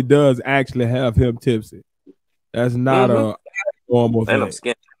probably does actually have him tipsy. That's not a normal thing. I'm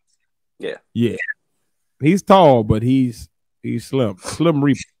skinny. Yeah. Yeah. He's tall, but he's slim. Slim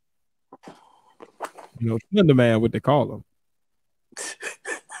Reaper. You know, Slender Man, what they call him.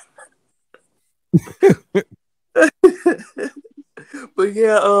 But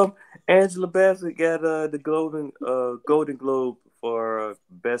yeah, Angela Bassett got the Golden Globe for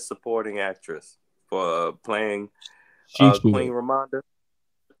Best Supporting Actress for playing Queen Ramonda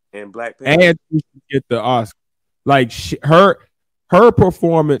in Black Panther. And she should get the Oscar. Like her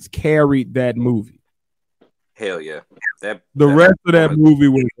performance carried that movie. Hell yeah. The rest of that movie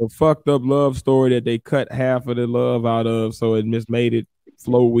was a fucked up love story that they cut half of the love out of, so it just made it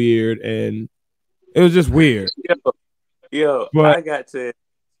flow weird, and it was just weird. Yo, but I got to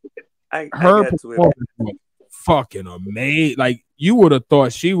performance was fucking amazing. Like, you would have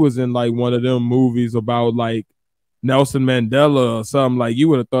thought she was in like one of them movies about like Nelson Mandela or something. Like, you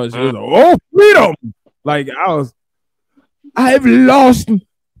would have thought she was like, oh, freedom. Like, I've lost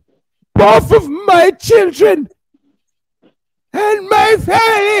both of my children and my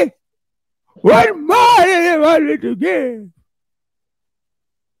family. What more do they wanted to give?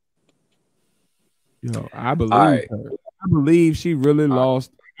 You know, I believe her. I believe she really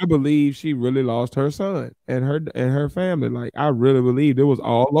lost. I believe she really lost her son and her family. Like, I really believe it was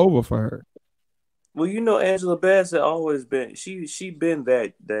all over for her. Well, you know, Angela Bassett always been she been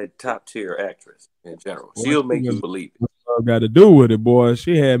that top tier actress in general. She'll make you believe it. Got to do with it, boy.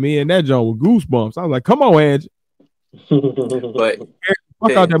 She had me in that joint with goosebumps. I was like, "Come on, Angie." But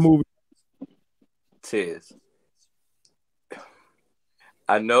fuck out that movie. Tiz,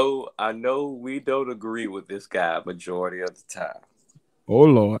 I know we don't agree with this guy majority of the time. Oh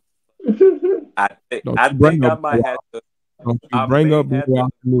Lord. I think I might have to. Don't you bring up Bow Wow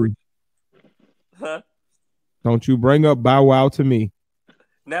to me? Huh? Don't you bring up Bow Wow to me?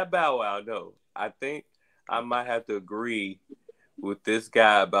 Not Bow Wow, no. I think I might have to agree with this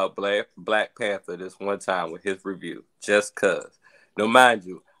guy about Black Panther this one time with his review, just cause. No, mind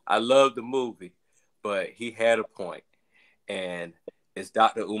you, I love the movie, but he had a point, and it's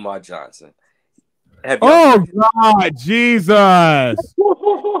Dr. Umar Johnson. Oh God, Jesus!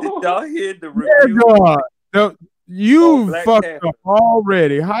 Did y'all hear the review? You fucked up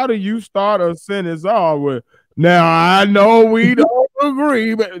already. How do you start a sentence off with? Now I know we don't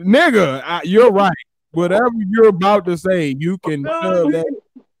agree, but nigga, you're right. Whatever you're about to say, you can that.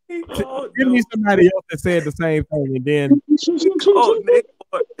 Give me somebody else that said the same thing, and then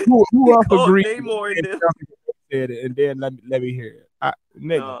who else agreed? Said it, and then let me hear it.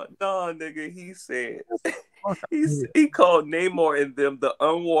 No, nigga, he said he called Namor and them the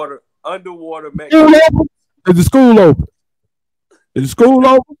underwater Mexicans. Is the school open? Is the school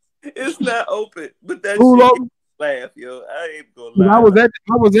open? It's not open, but that school shit open? Laugh, yo. I ain't gonna lie. I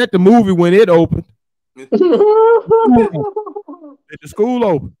was at the movie when it opened. Is the school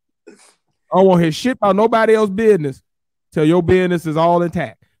open? I don't want to hear shit about nobody else's business till your business is all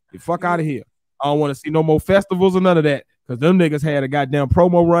intact. Get fuck out of here. I don't want to see no more festivals or none of that, because them niggas had a goddamn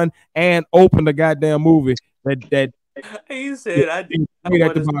promo run and opened the goddamn movie that he said, I didn't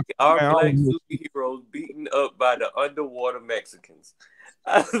want to see our black superheroes beaten up by the underwater Mexicans.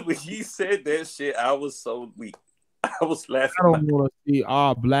 When he said that shit, I was so weak. I was laughing. I don't want to see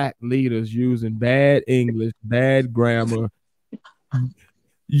our black leaders using bad English, bad grammar,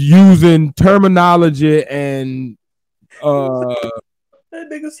 using terminology and that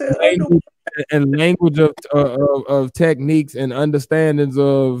nigga said language of techniques and understandings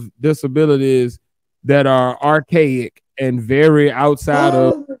of disabilities that are archaic and very outside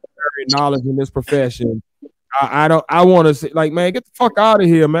of very knowledge in this profession. I want to say, like, man, get the fuck out of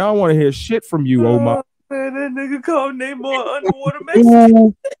here, man. I don't want to hear shit from you, Omar. Man, that nigga called Namor underwater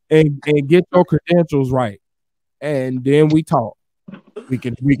Mexican. and get your credentials right, and then we talk. We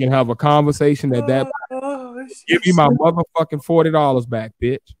can have a conversation at that point. Give me my motherfucking $40 back,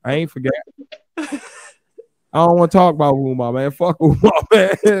 bitch. I ain't forget. I don't want to talk about Umar, man. Fuck Umar,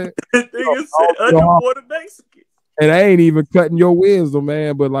 man. Nigga said underwater Mexican. And I ain't even cutting your wisdom,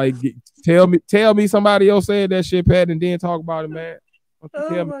 man. But like, tell me somebody else said that shit, Pat, and then talk about it, man.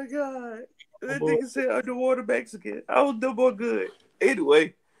 Oh my God. That nigga said underwater Mexican. I was no more good.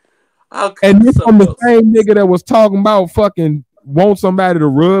 Anyway, And this from the same nigga that was talking about fucking want somebody to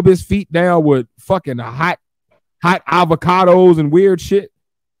rub his feet down with fucking hot avocados and weird shit.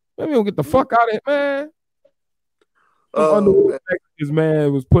 Let me get the fuck out of it, man. This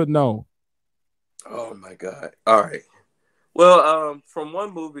man was putting on. Oh my god! All right. Well, from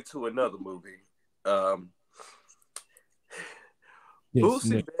one movie to another movie, Boosie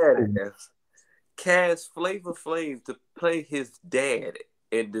Badass cast Flavor Flav to play his dad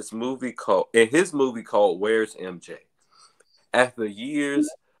in his movie called Where's MJ? After years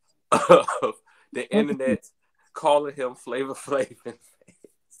of the internet calling him Flavor Flav,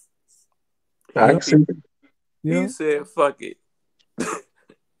 he said, "Fuck it."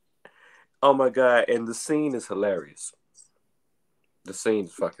 Oh my god! And the scene is hilarious. The scene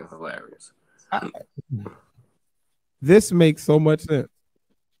is fucking hilarious. This makes so much sense.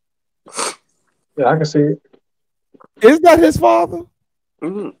 Yeah, I can see it. Is that his father?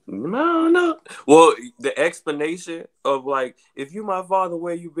 No. Well, the explanation of like, if you my father,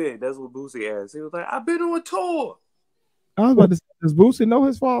 where you been? That's what Boosie asked. He was like, I've been on a tour. I was about to say, does Boosie know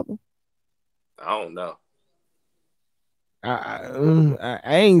his father? I don't know. I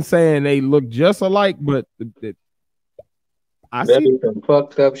ain't saying they look just alike, but I see some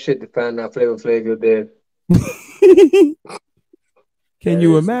fucked up shit to find out Flavor Flav your dad. Can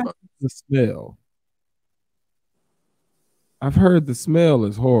you imagine the smell? I've heard the smell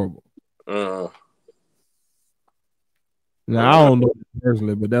is horrible. Now I don't know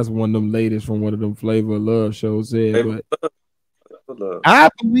personally, but that's one of them ladies from one of them Flavor of Love shows said. But I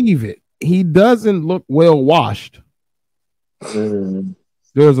believe it. He doesn't look well washed.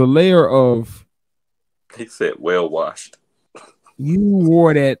 There's a layer of. He said well washed. You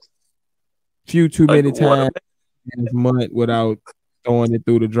wore that few too many times this month without throwing it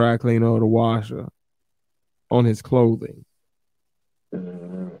through the dry cleaner or the washer on his clothing.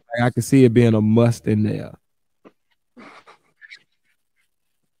 I can see it being a must in there.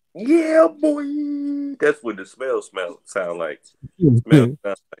 Yeah, boy. That's what the smell sound like. Smell sound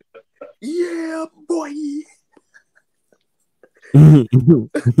like. Yeah, boy.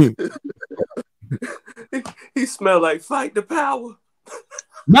 He smelled like fight the power.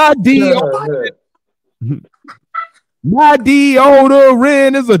 My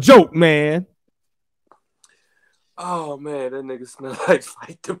deodorant is a joke, man. Oh man, that nigga smell like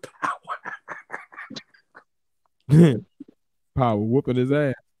fight the power. Power whooping his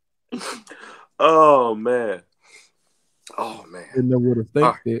ass. Oh man. Didn't know what to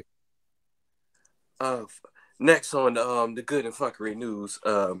think it. Next on the good and fuckery news,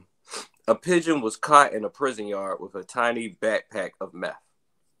 a pigeon was caught in a prison yard with a tiny backpack of meth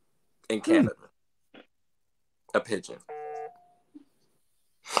in Canada. A pigeon.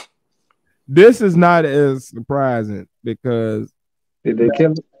 This is not as surprising because did they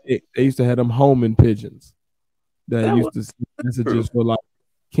kill it? They used to have them homing pigeons that used to send messages for like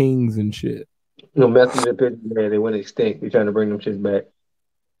kings and shit. No messenger pigeons, man. They went extinct. They're trying to bring them shits back.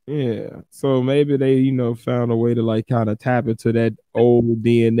 Yeah, so maybe they, found a way to like kind of tap into that old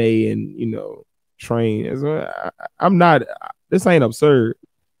DNA and train. I'm not. This ain't absurd.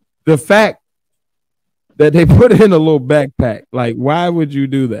 The fact that they put it in a little backpack, like, why would you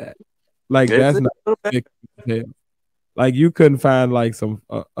do that? Like, that's not big deal. Like, you couldn't find like some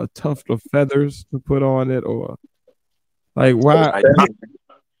a tuft of feathers to put on it, or like why?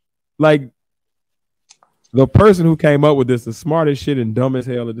 Like, the person who came up with this is smart as shit and dumb as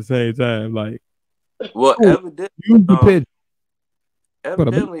hell at the same time. Like, well,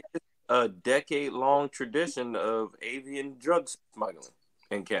 evidently, it's a decade-long tradition of avian drug smuggling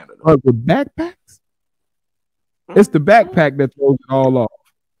in Canada. With backpacks? It's the backpack that throws it all off.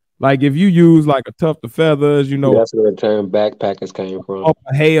 Like, if you use like a tuft of feathers, that's where the term backpackers came from. Off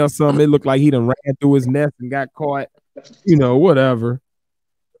a hay or something, it looked like he done ran through his nest and got caught. Whatever.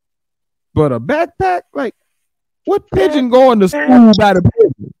 But a backpack, like, what pigeon going to school by the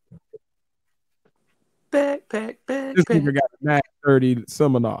pigeon? Backpack. This nigga got a 930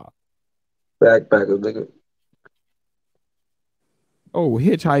 seminar. Backpacker, nigga. Oh,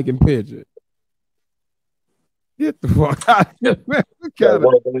 hitchhiking pigeon. Get the fuck out of here, man.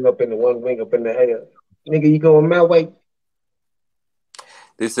 One wing up in the air. Nigga, you going my way?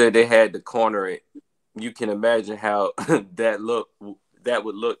 They said they had to corner it. You can imagine how that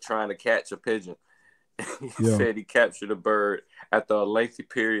would look trying to catch a pigeon. He said he captured a bird after a lengthy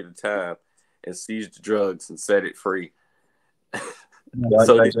period of time and seized the drugs and set it free.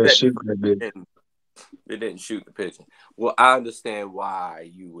 So they didn't shoot the pigeon. Well, I understand why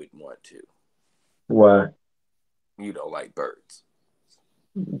you would want to. Why? You don't like birds.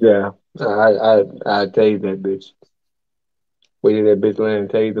 Yeah, I tell you that, bitch. Waited that bitch land and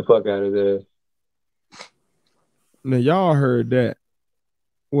take the fuck out of there. Now y'all heard that.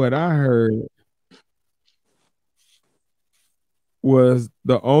 What I heard was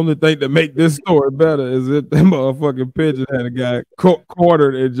the only thing that make this story better is if that motherfucking pigeon had a guy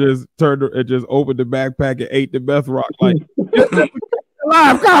quartered and just turned and just opened the backpack and ate the Beth Rock like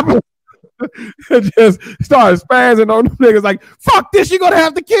live copper. And just started spazzing on them niggas like, fuck this, you're gonna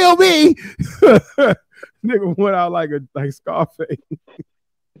have to kill me. Nigga went out like Scarface.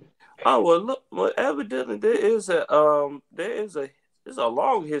 Oh well, look. Well, evidently there's a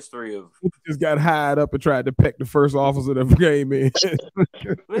long history of. Just got hired up and tried to peck the first officer that came in.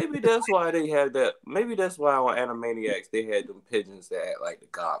 Maybe that's why they had that. Maybe that's why on Animaniacs they had them pigeons that had like the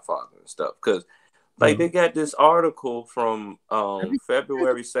Godfather and stuff. Because like they got this article from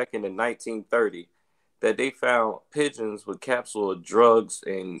February 2nd in 1930 that they found pigeons with capsule of drugs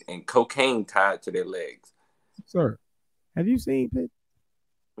and cocaine tied to their legs. Sir, have you seen pigeons?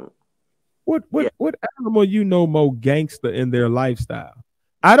 What animal you know more gangster in their lifestyle?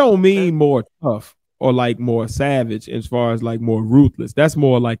 I don't mean more tough or like more savage as far as like more ruthless. That's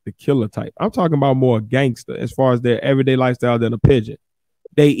more like the killer type. I'm talking about more gangster as far as their everyday lifestyle than a pigeon.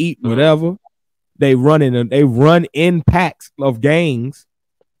 They eat whatever. They run in packs of gangs.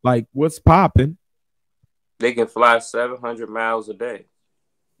 Like what's popping? They can fly 700 miles a day.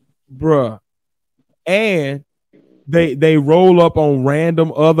 Bruh. And they roll up on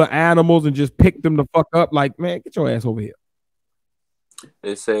random other animals and just pick them the fuck up. Like, man, get your ass over here.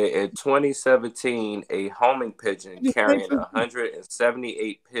 They say in 2017, a homing pigeon carrying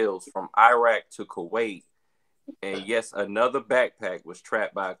 178 pills from Iraq to Kuwait, and yes, another backpack was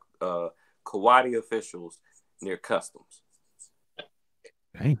trapped by Kuwaiti officials near customs.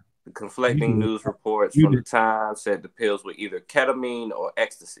 Dang. The conflicting news reports from the Times said the pills were either ketamine or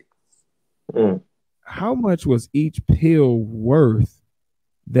ecstasy. How much was each pill worth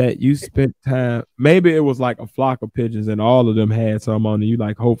that you spent time? Maybe it was like a flock of pigeons and all of them had some on, and you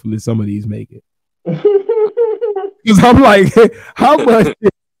like, hopefully some of these make it. Because I'm like, how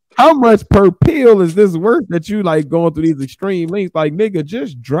much per pill is this worth that you like going through these extreme lengths? Like, nigga,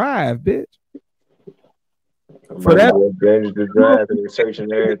 just drive, bitch. For that,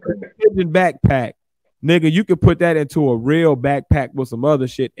 pigeon backpack, nigga, you could put that into a real backpack with some other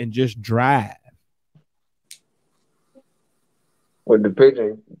shit and just drive. With the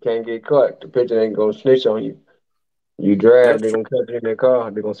pigeon, you can't get caught. The pigeon ain't gonna snitch on you. You drive, they're gonna catch you in their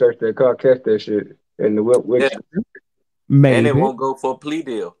car. They're gonna search their car, catch that shit in the whip with you. Maybe. And it won't go for a plea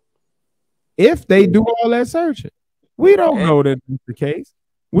deal. If they do all that searching. We don't know that that's the case.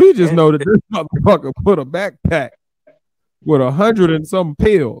 We just know that this motherfucker put a backpack with 100 and some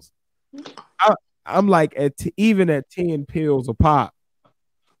pills. I'm like, even at 10 pills a pop.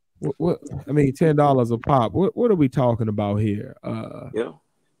 What I mean, $10 a pop. What are we talking about here? Yeah.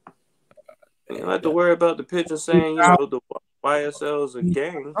 You don't have to worry about the pigeon saying, you know, the YSL is a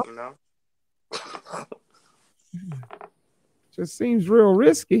gang, you know. Just seems real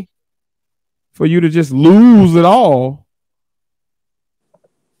risky for you to just lose it all.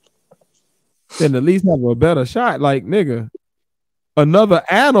 Then at least have a better shot. Like, nigga, another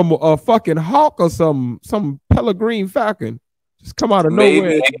animal, a fucking hawk or some peregrine falcon, just come out of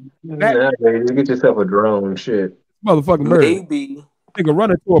nowhere. You get yourself a drone, shit. Motherfucking bird. Maybe nigga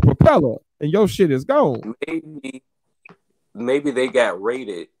run into a propeller and your shit is gone. Maybe they got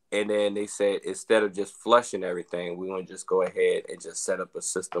raided and then they said instead of just flushing everything, we're gonna just go ahead and just set up a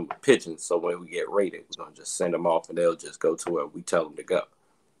system of pigeons. So when we get raided, we're gonna just send them off and they'll just go to where we tell them to go.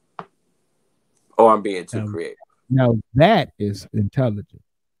 Or I'm being too creative. Now that is intelligent.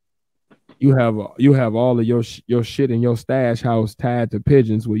 You have all of your shit in your stash house tied to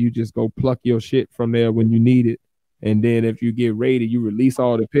pigeons where you just go pluck your shit from there when you need it. And then if you get raided, you release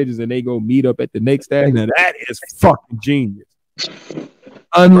all the pigeons and they go meet up at the next stash. Now that is fucking genius.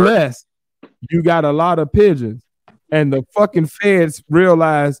 Unless you got a lot of pigeons and the fucking feds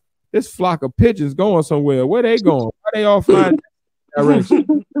realize this flock of pigeons going somewhere. Where they going? Why they all flying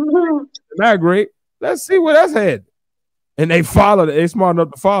direction? Not great. Let's see where that's headed. And they follow it. They smart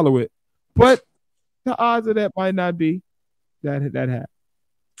enough to follow it. But the odds of that might not be that happen.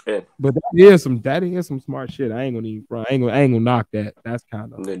 Yeah. But that is some smart shit. I ain't gonna knock that. That's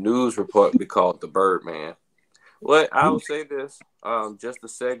kind of the news report be called the Birdman. Well, I will say this, just to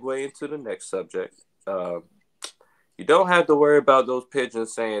segue into the next subject. You don't have to worry about those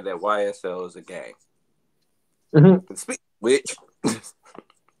pigeons saying that YSL is a gang. Mm-hmm. Speak which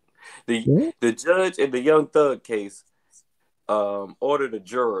the judge in the Young Thug case ordered a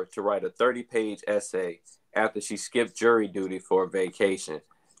juror to write a 30-page essay after she skipped jury duty for a vacation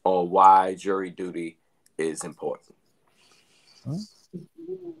on why jury duty is important. Huh?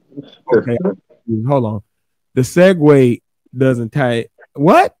 Okay, hold on. The segue doesn't tie.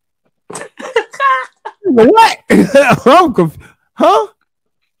 What? What? I'm huh?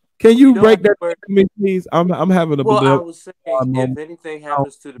 Can you break that to me, please? I'm having a. Well, I was saying, if anything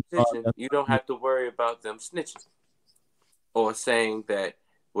happens to the pigeon, you don't have to worry about them snitching or saying that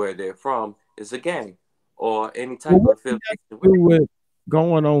where they're from is a gang or any type of affiliation with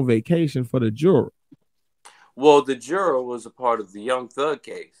going on vacation for the juror. Well, the juror was a part of the Young Thug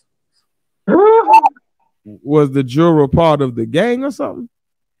case. Was the juror part of the gang or something?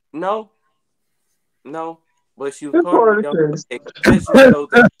 No, but she was part of the Young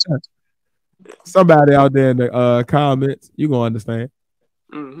Thug case. Somebody out there in the comments, you gonna understand.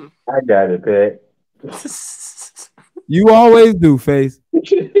 Mm-hmm. I got it, Pat. You always do, Face.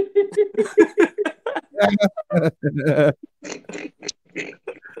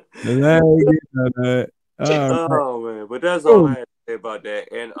 Oh man, but that's all I had to say about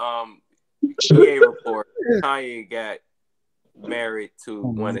that. And EA report, Kanye got married to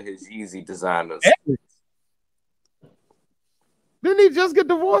one of his Yeezy designers. Didn't he just get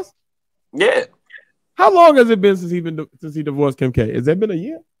divorced? Yeah. How long has it been since he divorced Kim K? Has that been a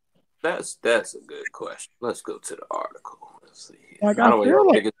year? That's a good question. Let's go to the article. Let's see. Like I feel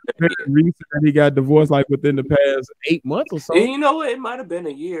like it's recent that he got divorced, like within the past 8 months or so. You know what? It might have been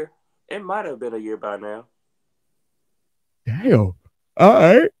a year. It might have been a year by now. Damn. All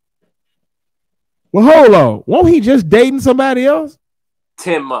right. Well, hold on. Won't he just dating somebody else?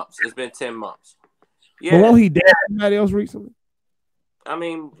 10 months. It's been 10 months. Yeah. But won't he date somebody else recently? I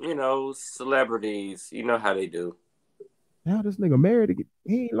mean, celebrities, you know how they do. Now this nigga married again.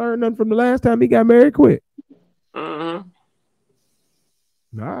 He ain't learned nothing from the last time he got married quick. Mm-hmm.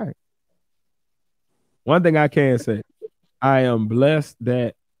 All right. One thing I can say, I am blessed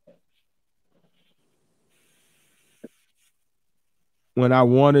that when I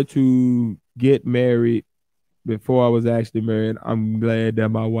wanted to get married before I was actually married, I'm glad that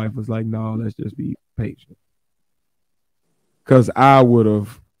my wife was like, no, let's just be patient. Because I would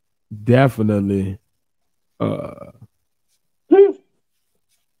have definitely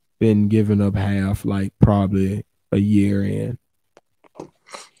been giving up half, like probably a year in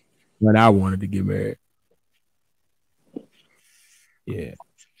when I wanted to get married. Yeah.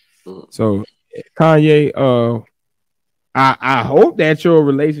 So Kanye, I hope that your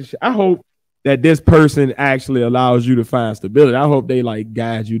relationship, I hope that this person actually allows you to find stability. I hope they like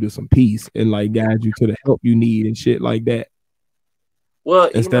guide you to some peace and like guide you to the help you need and shit like that. Well,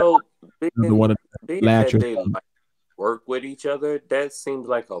 instead being that they like work with each other, that seems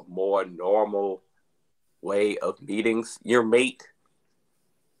like a more normal way of meeting your mate.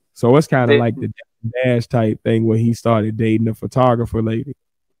 So it's kind of like the Dash type thing where he started dating a photographer lady.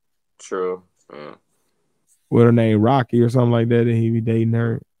 True. Yeah. With her name Rocky or something like that, and he be dating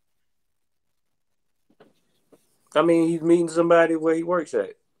her. I mean, he's meeting somebody where he works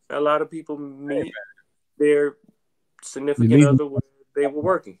at. A lot of people meet their significant other where they were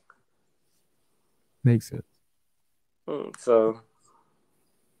working. Makes sense. So,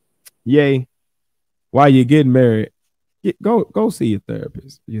 yay! While you're getting married, go see your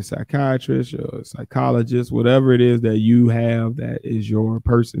therapist, your psychiatrist, your psychologist, whatever it is that you have that is your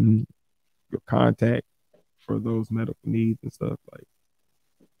person, your contact for those medical needs and stuff like.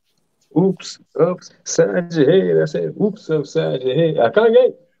 Oops, upside your head. I said, oops, upside your head. I can't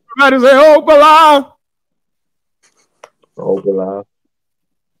get. Everybody say, "Hope alive." Hope alive.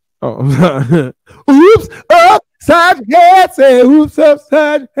 Oh, oops, upside your head. Say, oops,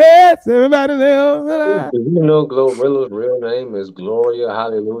 upside your head. Everybody say, "Hope alive." Do you know Glorilla's real name is Gloria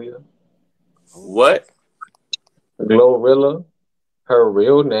Hallelujah? What? Glorilla, her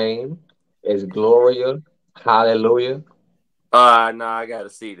real name is Gloria Hallelujah. No, I gotta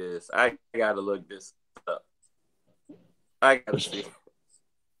see this. I gotta look this up. I gotta see.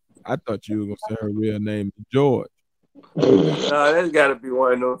 I thought you were gonna say her real name is George. No, that's gotta be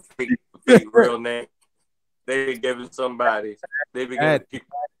one of those fake real names they be giving somebody. They be giving people.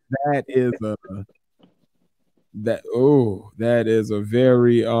 That is a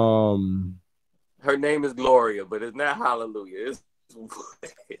very Her name is Gloria, but it's not Hallelujah.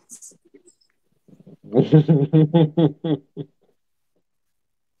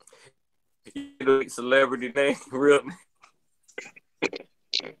 It's celebrity name, real name.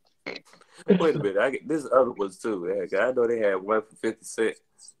 Wait a minute, this other ones too. I know they had one for 50 cents.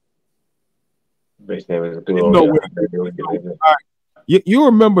 You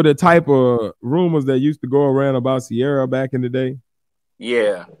remember the type of rumors that used to go around about Sierra back in the day?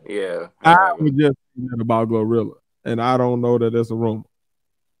 Yeah. I was just thinking about Glorilla, and I don't know that it's a rumor.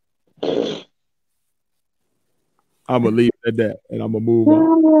 I'm gonna leave it at that, and I'm gonna move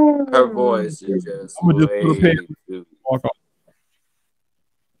on. Her voice is just I'm gonna just put a way pen and walk off.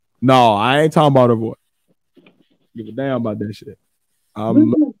 No, I ain't talking about her voice. Give a damn about that shit.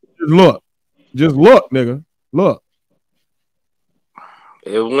 Just look, nigga, look.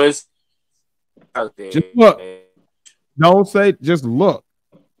 It was out there. Just look. Don't say. Just look.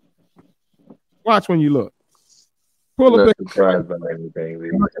 Watch when you look. Pull up. Surprised by anything.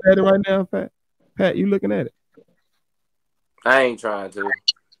 You looking at it right now, Pat? Pat, you looking at it? I ain't trying to.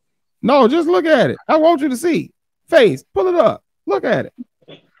 No, just look at it. I want you to see. Face. Pull it up. Look at it.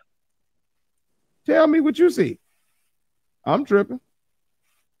 Tell me what you see. I'm tripping.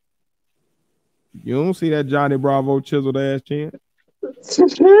 You don't see that Johnny Bravo chiseled ass chin? You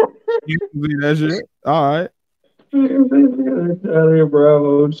see that shit? All right. Johnny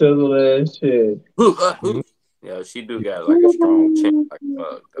Bravo chiseled ass shit. Yeah, she do got like a strong chin. Like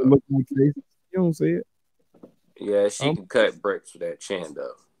fuck. Look like face. You don't see it. Yeah, she can cut bricks with that chin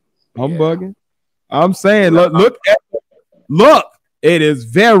though. I'm bugging. I'm saying, look at it. Look. It is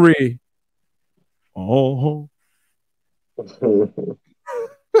very. Oh.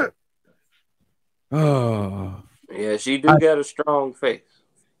 Oh. Yeah, she do got a strong face.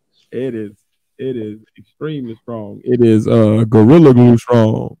 It is extremely strong. It is gorilla glue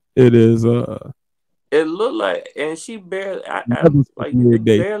strong. It is It looked like, and she barely you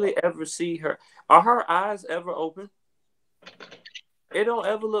barely ever see her. Are her eyes ever open? It don't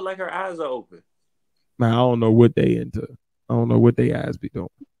ever look like her eyes are open. Man, I don't know what they into. I don't know what they eyes be doing.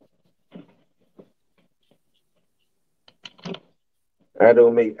 I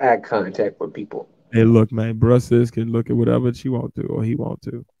don't make eye contact with people. Hey, look, man, bruh sis can look at whatever she want to or he want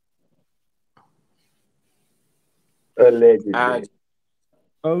to. Allegedly.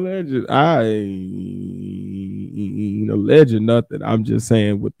 Alleged. I ain't alleged nothing. I'm just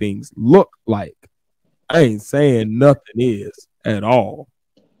saying what things look like. I ain't saying nothing is at all.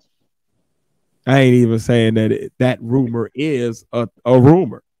 I ain't even saying that that rumor is a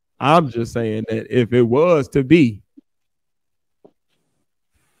rumor. I'm just saying that if it was to be,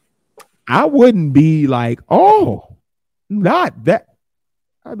 I wouldn't be like, oh, not that.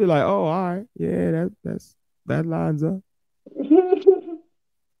 I'd be like, oh, all right, yeah, that lines up.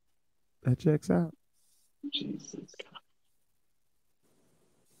 That checks out. Jesus.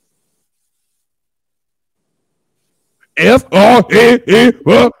 F-R-A-N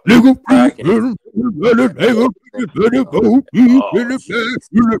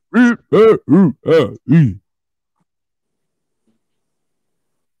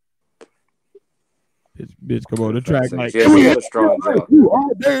Bitch, come on the track like a strong job.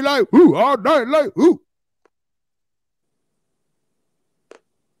 All day like who? All night like who?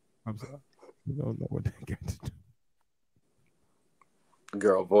 I'm sorry. You don't know what that got to do.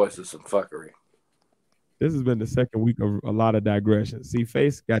 Girl voice is some fuckery. This has been the second week of a lot of digression. See,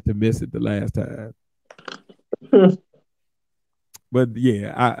 Face got to miss it the last time. But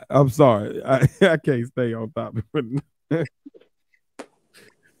yeah, I'm sorry. I can't stay on topic.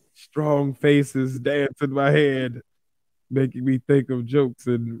 Strong faces dance in my head, making me think of jokes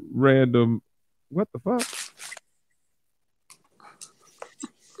and random. What the fuck?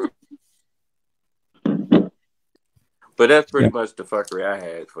 But that's pretty much the fuckery I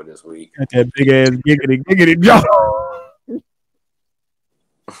had for this week. Got that big ass giggity jaw.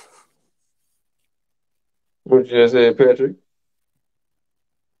 What you just said, Patrick?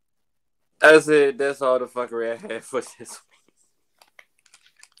 I said that's all the fuckery I had for this week.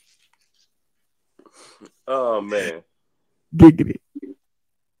 Oh man. Giggity.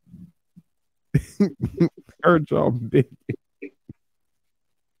 Her jaw big.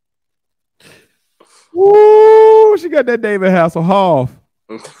 Woo! She got that David Hasselhoff.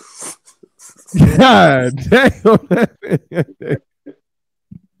 God damn. That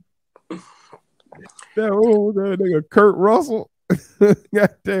nigga Kurt Russell.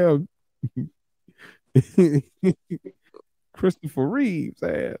 Goddamn. Christopher Reeves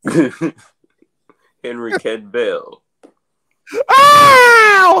ass. Henry Ken Bell.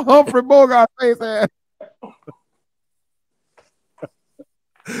 Oh! Humphrey Bogart face ass.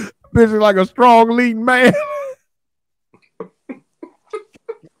 Bitch is like a strong leading man.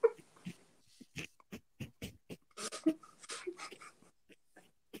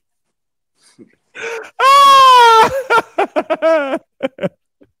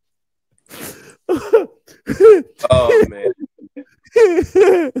 Oh man.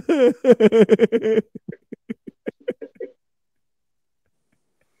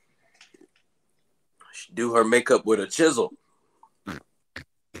 She do her makeup with a chisel.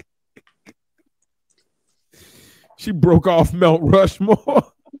 She broke off Mount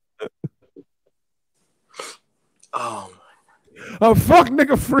Rushmore. Oh I'm fuck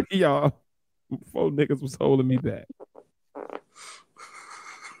nigga free, y'all. 4 niggas was holding me back.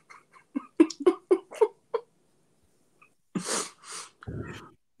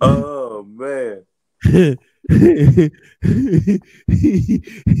 Oh man.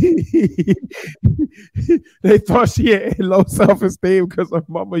 They thought she had low self-esteem because her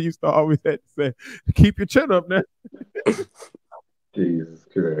mama used to always have to say, keep your chin up now. Jesus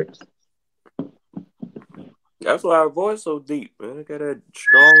Christ. That's why her voice so deep, man. I got that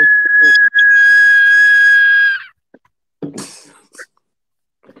strong.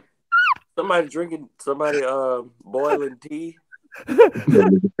 Somebody boiling tea.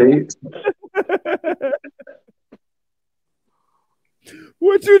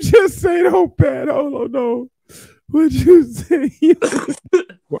 What'd you just say, though, Pat? Oh, no. What'd you say?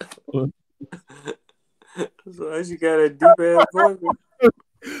 So she got a deep ass voice.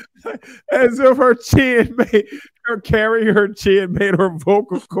 As if her chin carrying her chin made her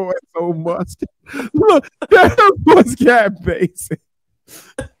vocal cord so musty. Look, that was got basic.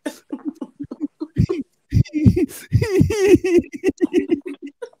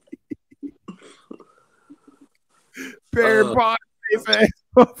 Barry Bonds ass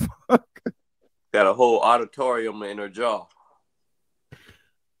motherfucker. Got a whole auditorium in her jaw.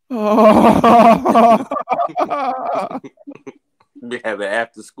 Oh. They having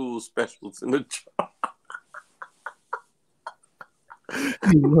after school specials in the jaw.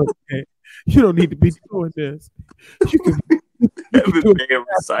 Look, man, you don't need to be doing this. You can do it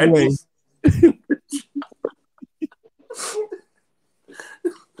recitals.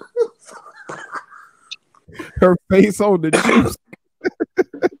 Her face on the juice.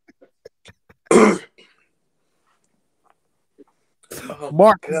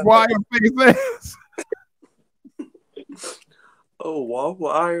 Mark Wire face ass. Oh, waffle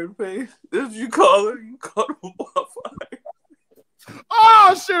iron face. This what you call it? You call it waffle iron.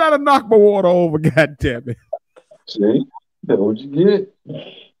 Oh shit! I done knocked my water over. God damn it! See, that's what you get.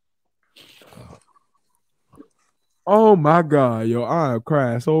 Oh my god, yo! I am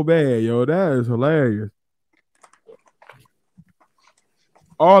crying so bad, yo. That is hilarious.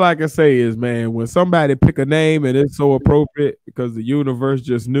 All I can say is, man, when somebody pick a name and it's so appropriate because the universe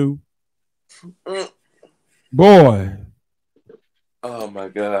just knew, boy. Oh my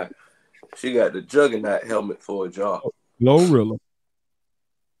god, she got the Juggernaut helmet for a jaw. Glorilla.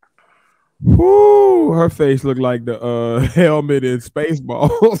 Whoo, her face looked like the helmet in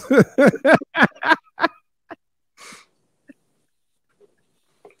Spaceballs.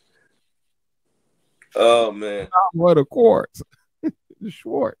 Oh man, what a quartz. The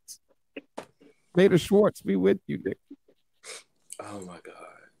Schwartz. May the Schwartz be with you, Nick. Oh my god.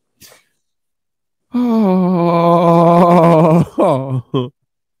 Oh.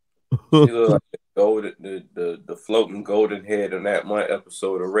 She looked like the floating golden head on that one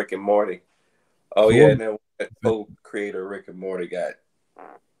episode of Rick and Morty. Oh yeah, and that co-creator Rick and Morty got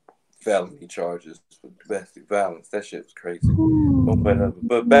felony charges for domestic violence. That shit was crazy.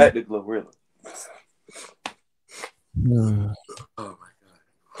 But back to Glorilla. Oh my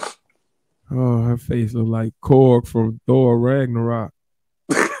god. Oh, her face looked like Korg from Thor Ragnarok.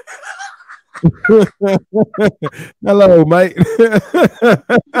 Hello, mate.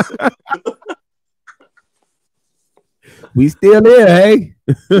 We still here, hey?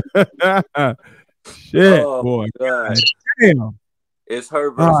 Shit, boy. God. Damn. It's her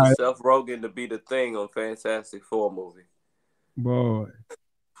versus Seth Rogen to be the thing on Fantastic Four movie. Boy.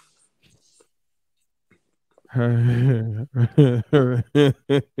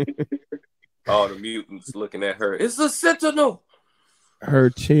 All the mutants looking at her. It's a sentinel. Her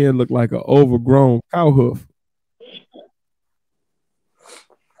chin looked like an overgrown cow hoof.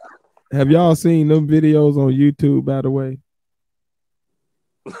 Have y'all seen them videos on YouTube, by the way?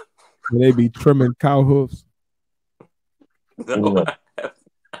 Where they be trimming cow hoofs? No,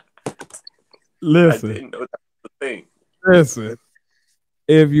 listen. I didn't know that was the thing. Listen.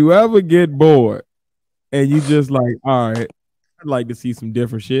 If you ever get bored and you just like, all right, I'd like to see some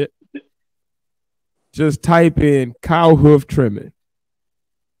different shit, just type in cow hoof trimming.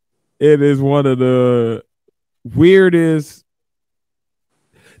 It is one of the weirdest.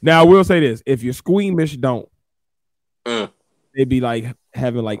 Now, I will say this. If you're squeamish, don't. They'd be like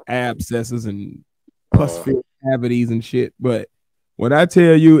having like abscesses and pus-filled cavities and shit. But when I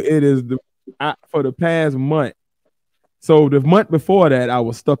tell you it is for the past month. So the month before that, I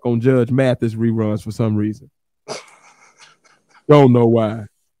was stuck on Judge Mathis reruns for some reason. Don't know why.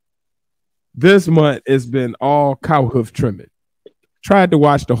 This month, it's been all cow hoof trimming. Tried to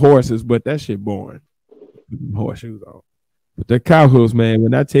watch the horses, but that shit boring. Horseshoes on. But the cow hoofs, man,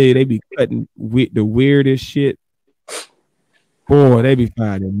 when I tell you they be cutting with the weirdest shit. Boy, they be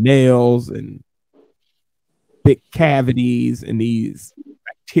finding nails and big cavities and these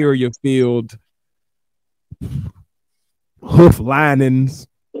bacteria-filled hoof linings.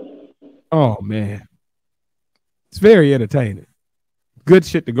 Oh man, it's very entertaining. Good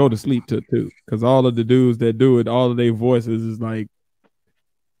shit to go to sleep to too, because all of the dudes that do it, all of their voices is like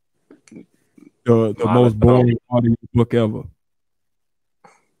the most boring audio book ever.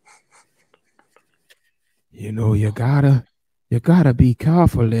 You know, you gotta be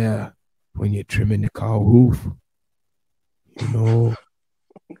careful there when you're trimming the cow hoof. You know,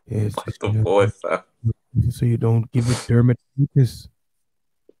 it's the voice, so you don't give it dermatitis.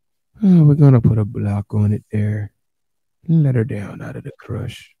 Oh, we're gonna put a block on it there. Let her down out of the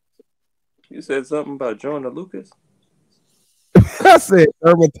crush. You said something about Joanna Lucas? I said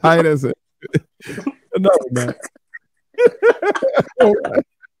dermatitis. No, man.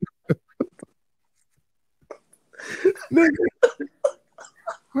 Nigga,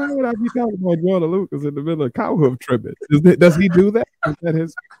 why would I be talking about Joanna Lucas in the middle of cow hoof trimming? Does he do that? Is that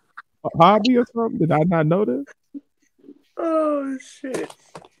his hobby or something? Did I not know this? Oh shit!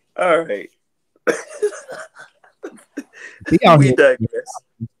 All right. We digress.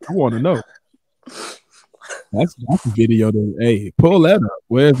 I want to know. That's a video. Hey, pull that up.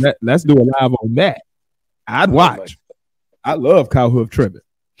 Where's that? Let's do a live on that. I'd watch. I love cow hoof trimming.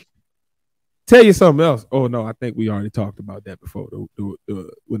 Tell you something else. Oh no, I think we already talked about that before.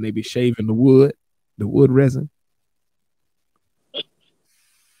 When they be shaving the wood resin.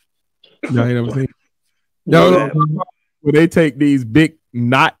 Y'all ain't never seen it? No. When they take these big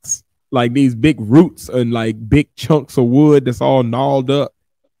knots, like these big roots and like big chunks of wood that's all gnawed up,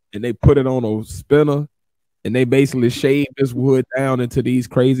 and they put it on a spinner, and they basically shave this wood down into these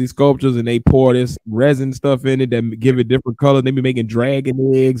crazy sculptures, and they pour this resin stuff in it that give it different colors. They be making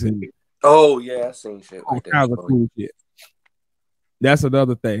dragon eggs and oh yeah, I seen shit all like that. kinds of cool shit. That's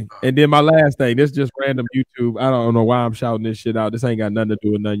another thing. And then my last thing, this is just random YouTube. I don't know why I'm shouting this shit out. This ain't got nothing to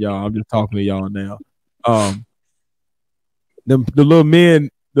do with none of y'all. I'm just talking to y'all now. The little men,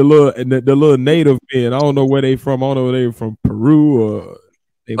 the little native men. I don't know where they from. I don't know where they from, Peru or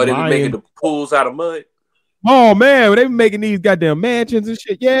they be making the pools out of mud. Oh man, they be making these goddamn mansions and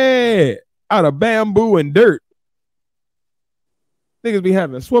shit. Yeah, out of bamboo and dirt. Niggas be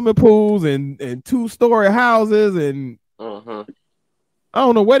having swimming pools and 2-story houses and I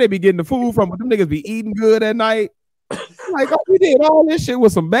don't know where they be getting the food from, but them niggas be eating good at night. Like, oh, we did all this shit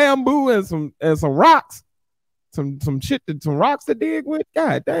with some bamboo and some rocks. Some rocks to dig with.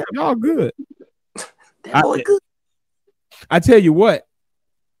 God damn, y'all good. I tell you what,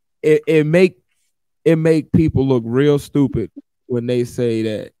 it make people look real stupid when they say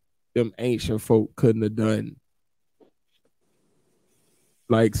that them ancient folk couldn't have done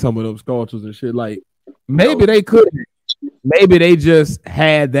like some of them sculptures and shit. Like maybe they could. Maybe they just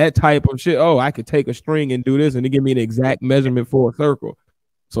had that type of shit. Oh, I could take a string and do this, and it give me an exact measurement for a circle.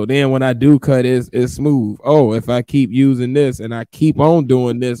 So then when I do cut, it's smooth. Oh, if I keep using this and I keep on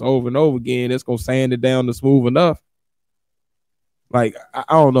doing this over and over again, it's gonna sand it down to smooth enough. Like I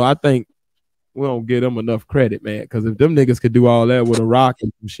don't know. I think we don't give them enough credit, man. Because if them niggas could do all that with a rock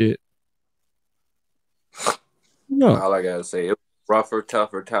and some shit, no. All I gotta say, it was a rougher,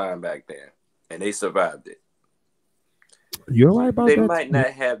 tougher time back then, and they survived it. You're right about that. They that. might not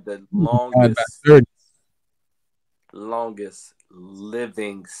have the longest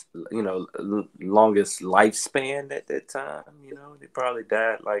living, longest lifespan at that time. You know, they probably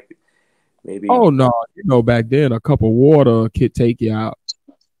died like maybe. Oh no, back then a cup of water could take you out.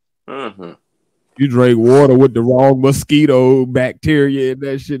 Mm-hmm. You drink water with the wrong mosquito bacteria and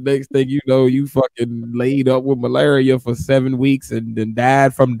that shit. Next thing you know, you fucking laid up with malaria for 7 weeks and then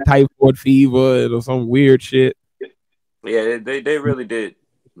died from typhoid fever or some weird shit. Yeah, they really did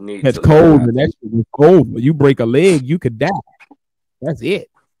need. It's cold and that shit was cold. You break a leg, you could die. That's it.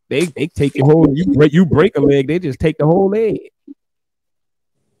 They take your whole. You break a leg, they just take the whole leg.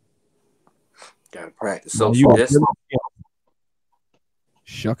 Gotta practice social distance.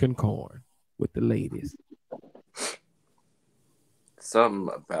 Shucking corn with the ladies.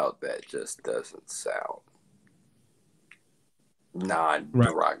 Something about that just doesn't sound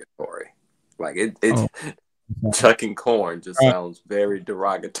non-derogatory. Like it chucking corn just sounds very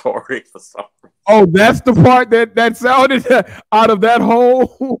derogatory for some reason. Oh, that's the part that sounded out of that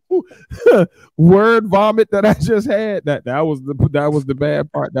whole word vomit that I just had. That was the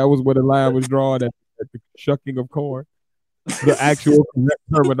bad part. That was where the line was drawn at the shucking of corn. The actual correct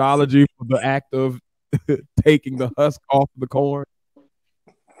terminology for the act of taking the husk off the corn.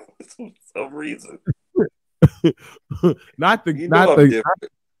 For some reason. not the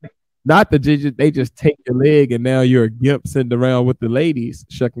Not the they just take your leg and now you're a gimp sitting around with the ladies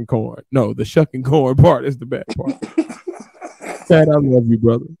shucking corn. No, the shucking corn part is the bad part. Chad, I love you,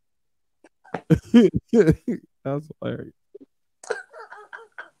 brother. That's hilarious.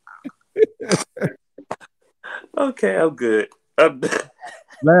 Okay, I'm good.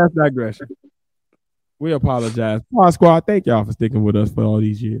 Last digression. We apologize. Pod Squad, thank y'all for sticking with us for all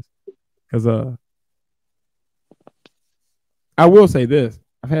these years. Because I will say this.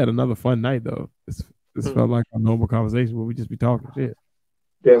 I've had another fun night, though. This felt like a normal conversation where we just be talking shit.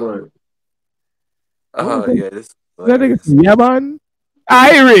 Damn right. Yeah, this. That nigga, yeah, man.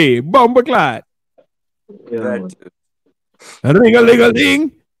 Irie, Bomber Clyde. Yeah,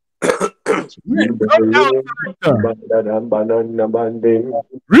 Ring-a-ling-a-ling. Rewind.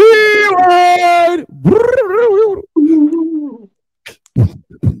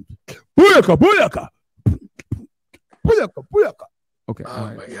 Booyaka, booyaka. Booyaka, booyaka. Okay.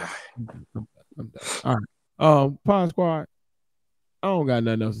 Oh my god. I'm done. All right. Pod Squad. I don't got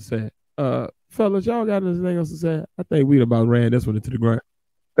nothing else to say. Fellas, y'all got anything else to say? I think we about ran this one into the ground.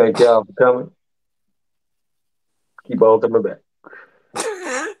 Thank y'all for coming. Keep on coming back.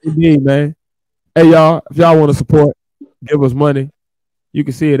 Indeed, man. Hey, y'all, if y'all want to support, give us money. You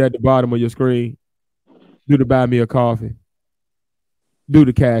can see it at the bottom of your screen. Do the buy me a coffee. Do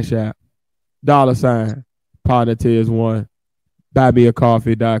the Cash App. $, Podnas1.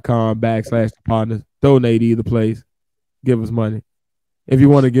 buymeacoffee.com/Podnas. Donate either place. Give us money. If you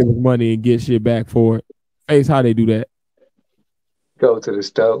want to give us money and get shit back for it, Face, how they do that? Go to the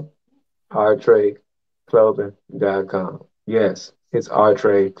store, ourtradeclothing.com. Yes, it's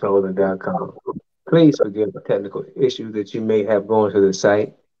ourtradeclothing.com. Please forgive the technical issues that you may have going to the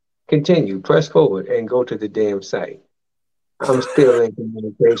site. Continue, press forward, and go to the damn site. I'm still in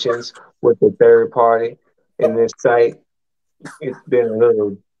communications with the third party in this site. It's been a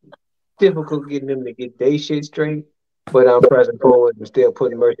little difficult getting them to get their shit straight, but I'm pressing forward and still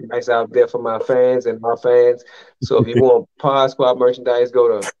putting merchandise out there for my fans and my fans. So if you want Pod Squad merchandise,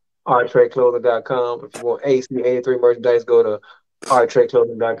 go to ourtradeclothing.com. If you want AC83 merchandise, go to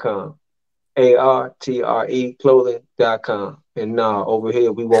ourtradeclothing.com. ARTRE clothing.com. And nah, over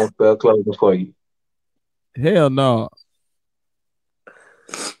here we won't spell clothing for you. Hell no.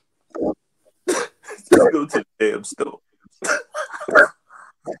 Go to the damn store.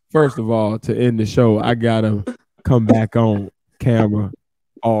 First of all, to end the show, I gotta come back on camera,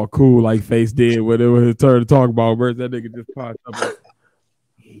 all cool like Face did when it was his turn to talk about birds. That nigga just popped up. Like,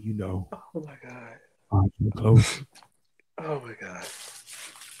 hey, you know. Oh my god. Close. Oh my god.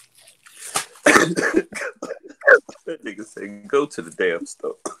 That nigga said, "Go to the damn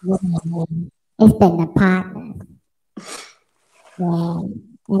store." It's been the partner. Yeah,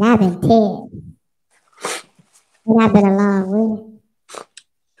 and I've been Ted. And I've been along with.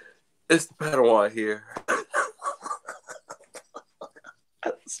 It's the Padawan here.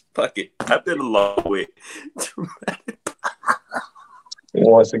 Fuck it. I've been along with.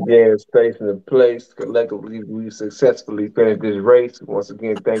 Once again, space and the place. Collectively, we successfully finished this race. Once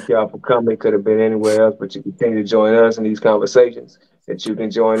again, thank y'all for coming. Could have been anywhere else, but you continue to join us in these conversations that you can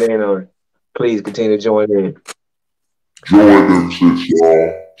join in on. Please continue to join in. Join them shit,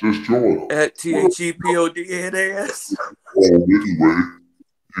 y'all. Just join. At THEPODNAS. Anyway,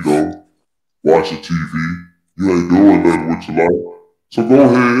 you know, watching TV. You ain't doing nothing with your life. So go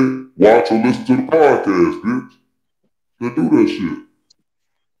ahead, watch or listen to the podcast, bitch. Then do that shit.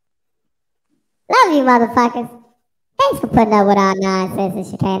 Love you, motherfuckers. Thanks for putting up with our nonsense and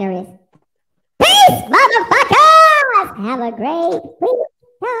chicanery. Peace, motherfuckers! Have a great week,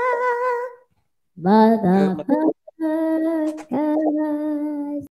 motherfuckers.